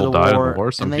some it's after people the died war, in the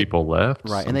war, some and they- people left.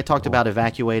 Right, some and they talked people- about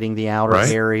evacuating the outer Right.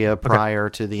 area prior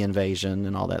to the invasion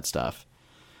and all that stuff.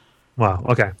 Wow.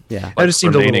 Okay. Yeah. That just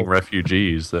seemed a remaining little.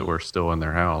 refugees that were still in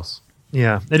their house.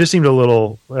 Yeah, it just seemed a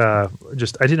little. I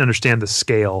didn't understand the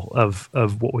scale of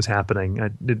what was happening.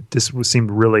 Seemed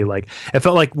really like it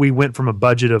felt like we went from a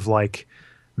budget of like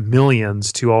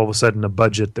millions to all of a sudden a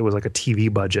budget that was like a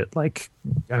TV budget. Like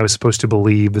I was supposed to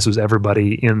believe this was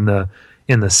everybody in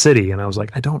the city, and I was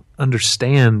like, I don't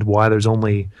understand why there's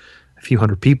only a few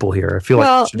hundred people here. I feel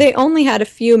Well, like they only had a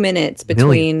few minutes between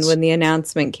Millions. when the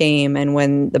announcement came and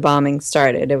when the bombing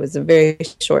started. It was a very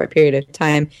short period of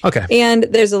time. Okay. And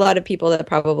there's a lot of people that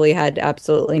probably had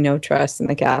absolutely no trust in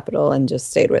the Capitol and just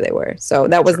stayed where they were. So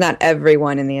that was not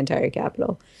everyone in the entire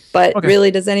Capitol. But Okay. really,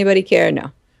 does anybody care?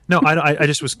 No. No, I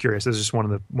just was curious. It was just one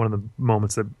of the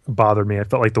moments that bothered me. I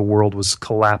felt like the world was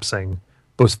collapsing,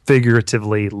 both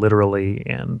figuratively, literally,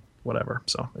 and whatever.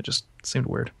 So it just seemed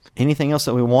weird. Anything else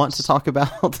that we want to talk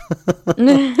about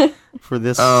for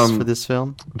this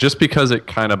film? Just because it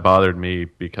kind of bothered me,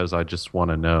 because I just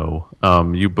want to know,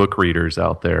 you book readers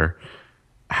out there,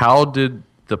 how did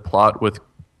the plot with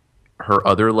her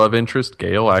other love interest,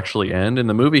 Gale, actually end? In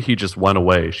the movie, he just went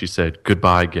away. She said,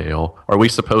 "Goodbye, Gale." Are we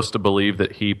supposed to believe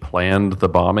that he planned the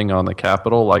bombing on the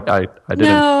Capitol? Like, I didn't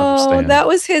understand. No, that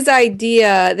was his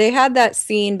idea. They had that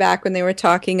scene back when they were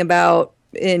talking about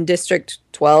in District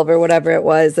 12 or whatever it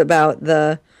was about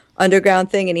the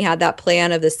underground thing, and he had that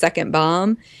plan of the second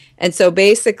bomb. And so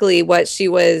basically what she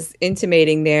was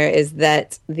intimating there is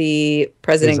that the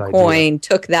President His idea. Coyne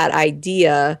took that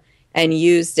idea and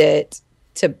used it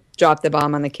to drop the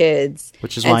bomb on the kids.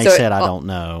 Which is And why so he said, it- "I don't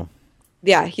know."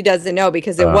 Yeah, he doesn't know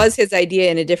because it was his idea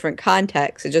in a different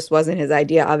context. It just wasn't his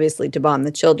idea, obviously, to bomb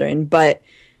the children, but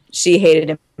she hated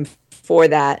him for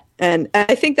that. And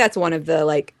I think that's one of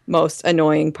the most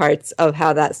annoying parts of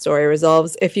how that story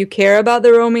resolves. If you care about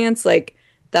the romance,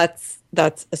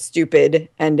 that's a stupid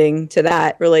ending to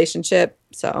that relationship.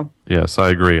 So Yes, I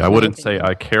agree. I wouldn't say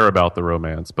I care about the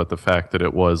romance, but the fact that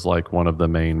it was like one of the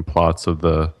main plots of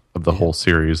the whole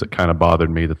series, it kind of bothered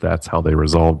me that that's how they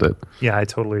resolved it. Yeah, I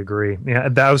totally agree. Yeah,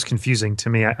 that was confusing to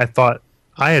me. I had thought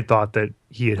that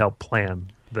he had helped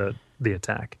plan the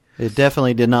attack. It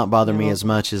definitely did not bother me as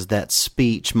much as that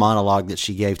speech monologue that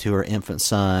she gave to her infant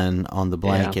son on the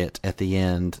blanket at the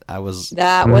end. that was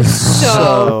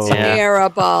so So-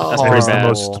 terrible. That's It pretty was the bad.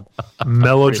 most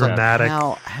melodramatic.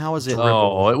 How is it?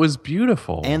 Oh, it was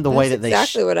beautiful. And the way that That's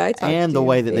exactly what I talked and the to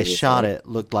way that they Baby shot said. it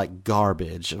looked like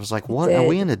garbage. It was like, what It are did.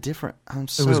 we in a different? I'm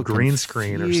so was green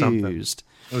screen or something. confused.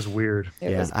 It was weird.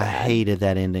 It Yeah, was I bad. hated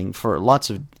that ending for lots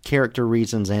of character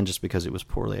reasons and just because it was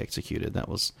poorly executed. That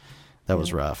was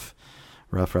rough.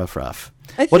 Rough.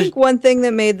 I think one thing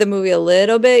that made the movie a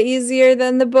little bit easier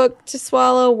than the book to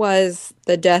swallow was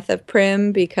the death of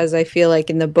Prim, because I feel like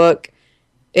in the book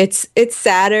it's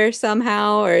sadder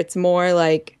somehow, or it's more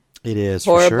like it is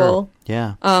horrible. For sure.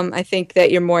 Yeah. I think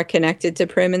that you're more connected to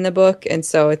Prim in the book, and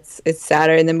so it's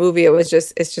sadder. In the movie, it's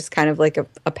just kind of like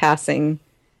a passing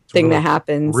thing that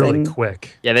happens really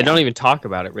quick. Yeah, they don't even talk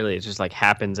about it really. It just like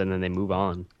happens and then they move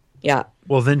on. Yeah.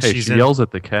 Well, then she yells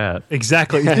at the cat.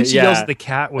 Exactly. Then she yells at the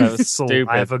cat with stupid.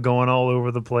 saliva going all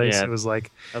over the place. Yeah, it was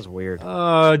like, that was weird.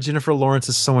 Jennifer Lawrence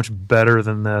is so much better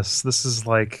than this. This is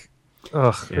like,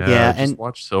 ugh. Yeah, and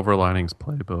watch Silver Linings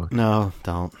Playbook. No,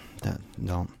 don't.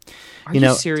 Are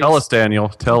you serious? Tell us, Daniel.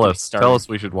 Tell us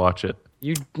we should watch it.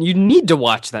 You need to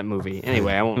watch that movie.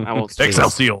 Anyway, I won't.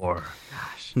 Excelsior.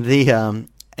 The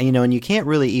and you can't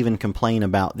really even complain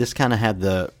about this. Kind of had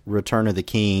the Return of the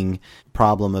King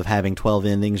problem of having 12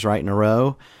 endings right in a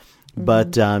row,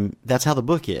 but that's how the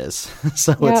book is.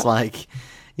 So it's like,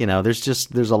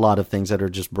 there's a lot of things that are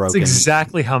just broken. It's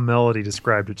exactly how Melody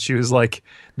described it. She was like,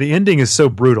 the ending is so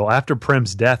brutal. After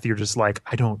Prim's death, you're just like,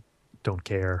 I don't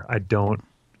care. I don't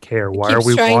care. Why are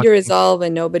we trying to resolve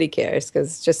and nobody cares, because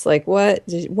it's just like, what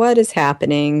is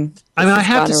happening? I mean, I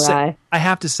have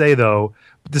to say though,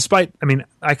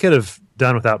 I could have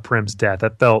done without Prim's death.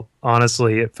 That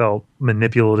felt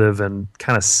manipulative and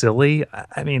kind of silly.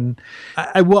 I mean,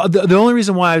 the only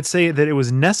reason why I would say that it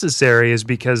was necessary is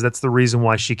because that's the reason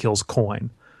why she kills Coin.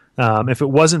 If it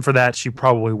wasn't for that, she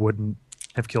probably wouldn't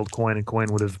have killed Coin, and Coin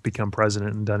would have become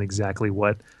president and done exactly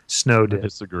what Snow did. I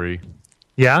disagree.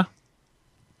 Yeah?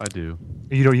 I do.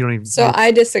 You don't even. So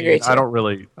I disagree too. I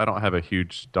don't have a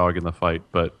huge dog in the fight,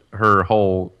 but her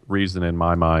whole reason in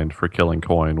my mind for killing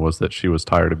Coin was that she was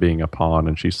tired of being a pawn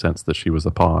and she sensed that she was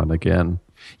a pawn again.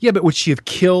 Yeah, but would she have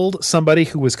killed somebody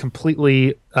who was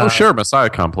completely sure, Messiah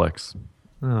complex.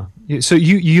 Oh. So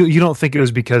you don't think it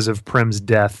was because of Prim's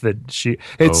death that she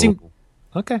seemed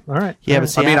okay, all right. Yeah, but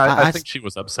see, I think she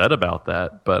was upset about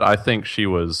that, but I think she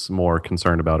was more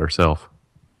concerned about herself.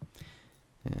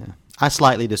 Yeah. I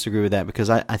slightly disagree with that, because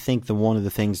I think one of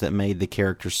the things that made the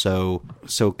character so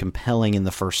compelling in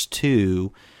the first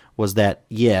two was that,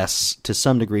 yes, to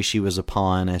some degree she was a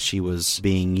pawn as she was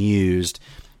being used.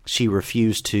 She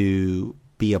refused to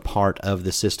be a part of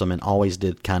the system and always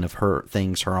did kind of her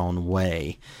things her own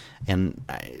way, and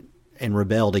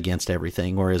rebelled against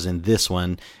everything. Whereas in this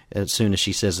one, as soon as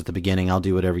she says at the beginning, I'll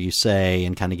do whatever you say,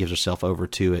 and kind of gives herself over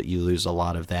to it, you lose a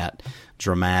lot of that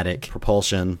dramatic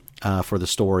propulsion for the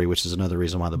story, which is another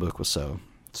reason why the book was so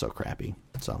crappy.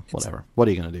 So whatever. What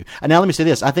are you going to do? Now let me say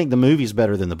this. I think the movie's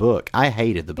better than the book. I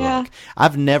hated the book. Yeah.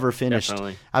 I've never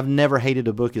hated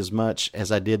a book as much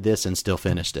as I did this and still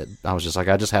finished it. I was just like,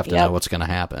 I just have to know what's going to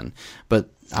happen.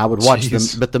 But I would watch them.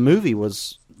 But the movie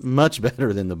was much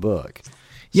better than the book.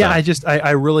 Yeah, I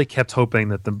really kept hoping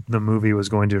that the movie was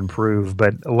going to improve,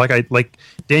 but like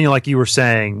Daniel, like you were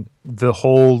saying, the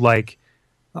whole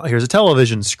here's a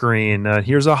television screen,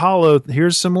 here's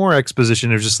some more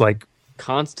exposition. It was just like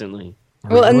constantly.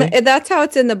 Well, and that's how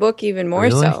it's in the book even more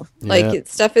so. Like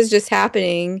stuff is just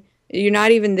happening. You're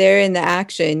not even there in the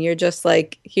action. You're just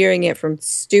like hearing it from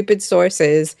stupid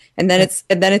sources, and then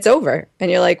it's over,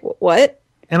 and you're like, what?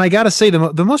 And I got to say,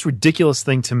 the most ridiculous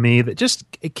thing to me that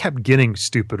it kept getting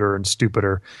stupider and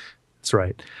stupider. That's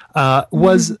right.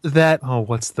 Was that,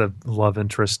 what's the love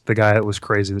interest? The guy that was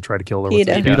crazy that tried to kill her.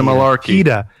 Peeta Malarkey.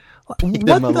 Peeta. What the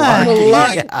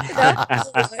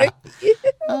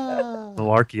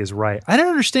Malarkey is right. I don't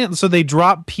understand. So they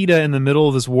dropped Peeta in the middle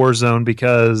of this war zone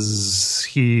because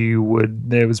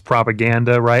there was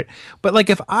propaganda, right? But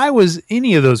if I was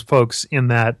any of those folks in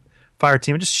that fire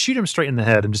team, just shoot him straight in the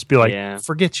head and just be like,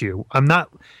 forget you.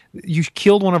 You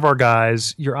killed one of our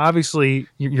guys. You're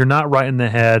not right in the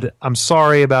head. I'm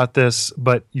sorry about this,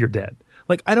 but you're dead.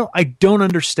 I don't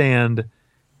understand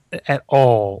at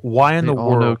all why in the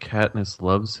world. Know Katniss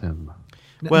loves him.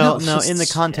 Well, no, in the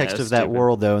context of that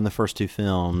world, though, in the first two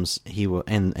films,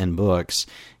 and books,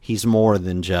 he's more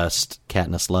than just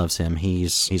Katniss loves him.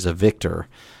 He's a victor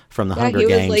from the Hunger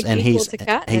Games, and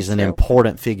he's an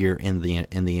important figure in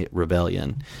the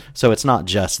rebellion. So it's not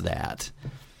just that.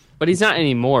 But he's not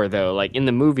anymore, though. In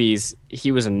the movies,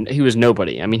 he was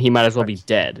nobody. I mean, he might as well be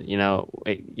dead.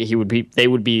 They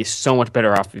would be so much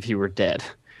better off if he were dead.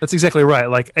 That's exactly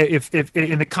right. If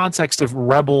in the context of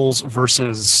rebels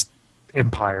versus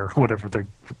Empire, whatever, the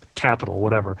capital,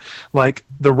 whatever.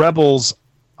 The rebels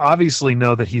obviously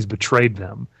know that he's betrayed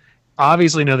them.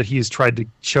 Obviously know that he's tried to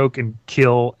choke and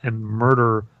kill and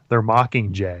murder their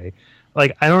Mockingjay. I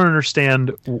don't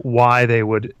understand why they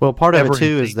would. Well, part of it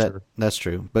too is that's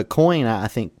true. But Coin, I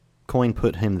think, Coin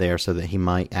put him there so that he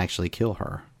might actually kill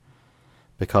her.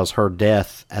 Because her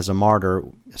death as a martyr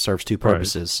serves two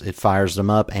purposes. Right. It fires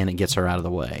them up and it gets her out of the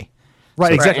way. Right,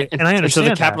 so, exactly. And I understand so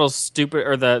the Capitol's stupid,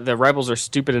 or the rebels are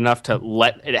stupid enough to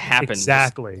let it happen.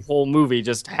 Exactly. This whole movie,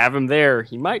 just have him there.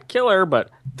 He might kill her,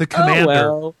 but the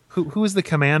commander, who is the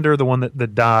commander, the one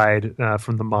that died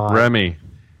from the mine? Remy.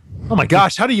 Oh my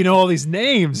gosh, how do you know all these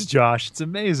names, Josh? It's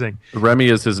amazing. Remy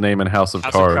is his name in House of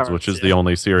Cards, which is the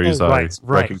only series I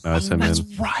recognize him in. That's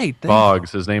right.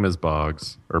 Boggs. His name is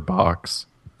Boggs, or Box.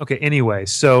 Okay, anyway,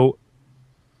 so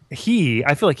I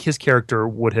feel like his character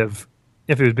would have,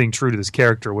 if he was being true to this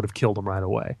character, would have killed him right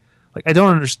away. Like, I don't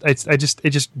understand. It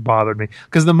just bothered me.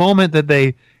 Because the moment that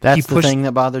That's the thing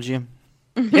that bothered you?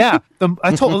 Yeah. I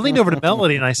leaned over to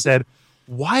Melody and I said,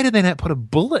 why did they not put a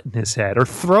bullet in his head or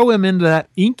throw him into that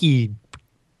inky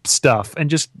stuff and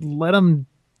just let him?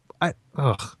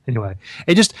 Anyway,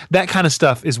 that kind of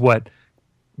stuff is what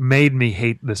made me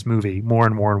hate this movie more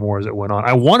and more and more as it went on.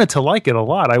 I wanted to like it a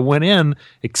lot. I went in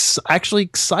actually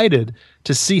excited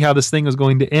to see how this thing was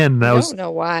going to end. And I don't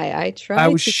know why. I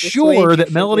was sure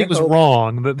that Melody was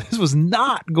wrong, that this was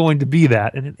not going to be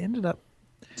that, and it ended up.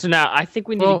 So now I think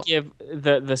we need to give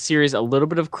the series a little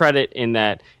bit of credit in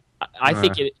that. I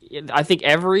think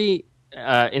every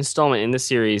installment in the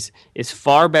series is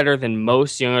far better than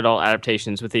most young adult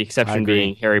adaptations, with the exception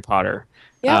being Harry Potter.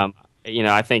 Yeah.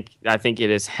 I think it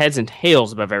is heads and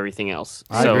tails above everything else.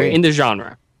 In the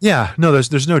genre. Yeah, no,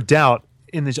 there's no doubt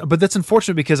but that's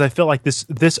unfortunate because I feel like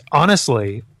this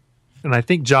honestly, and I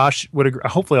think Josh would agree,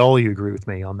 hopefully all of you agree with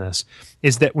me on this,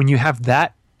 is that when you have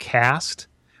that cast,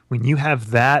 when you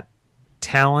have that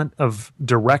talent of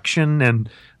direction and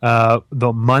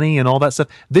the money and all that stuff,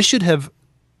 this should have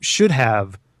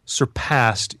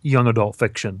surpassed young adult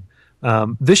fiction.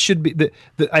 This should be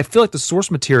I feel like the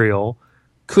source material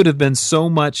should have been so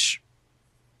much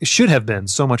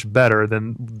better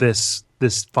than this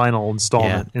final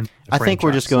installment. Yeah. I think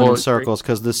we're just going in circles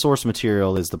because the source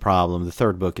material is the problem. The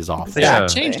third book is awful. They should have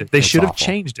changed it. They should have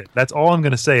changed it. That's all I'm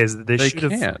going to say is that they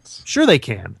should have. Sure, they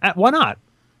can. Why not?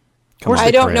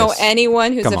 I don't know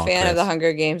anyone who's a fan of the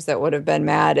Hunger Games that would have been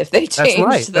mad if they changed. That's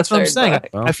right. That's what I'm saying.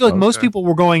 I feel like most people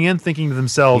were going in thinking to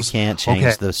themselves, "You can't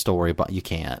change the story, but you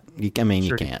can't." You can't.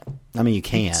 I mean, you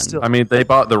can. I mean, they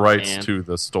bought the rights to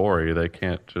the story. They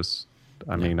can't just.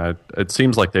 I mean, it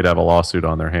seems like they'd have a lawsuit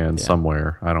on their hands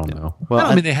somewhere. I don't know. Well, I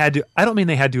don't mean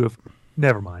they had to have.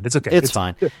 Never mind. It's okay. It's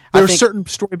fine. There are certain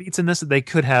story beats in this that they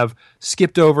could have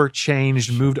skipped over,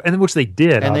 changed, moved, and which they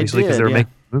did, obviously, because they were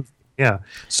making a movie. Yeah.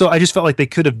 So I just felt like they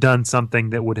could have done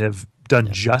something that would have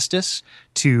done justice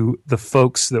to the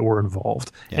folks that were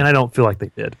involved. Yeah. And I don't feel like they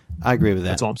did. I agree with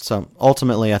that. So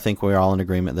ultimately, I think we're all in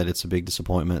agreement that it's a big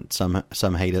disappointment. Some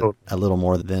hate it a little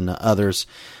more than others,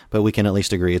 but we can at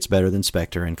least agree it's better than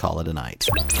Spectre and call it a night.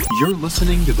 You're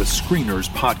listening to the Screeners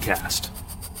Podcast.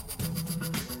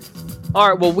 All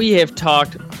right, well, we have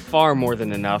talked far more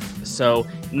than enough, so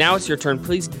now it's your turn.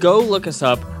 Please go look us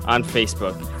up on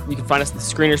Facebook. You can find us at the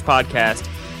Screeners Podcast.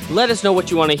 Let us know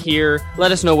what you want to hear.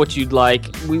 Let us know what you'd like.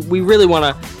 We really want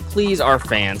to please our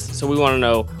fans, so we want to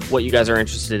know what you guys are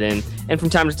interested in. And from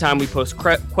time to time, we post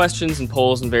questions and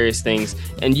polls and various things,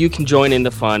 and you can join in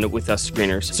the fun with us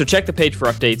screeners. So check the page for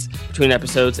updates between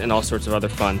episodes and all sorts of other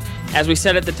fun. As we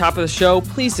said at the top of the show,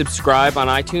 please subscribe on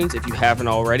iTunes if you haven't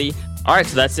already. All right,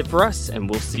 so that's it for us, and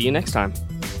we'll see you next time.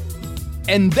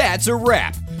 And that's a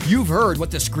wrap. You've heard what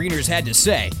the screeners had to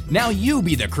say. Now you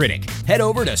be the critic. Head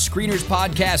over to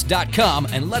screenerspodcast.com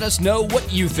and let us know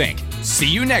what you think. See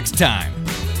you next time.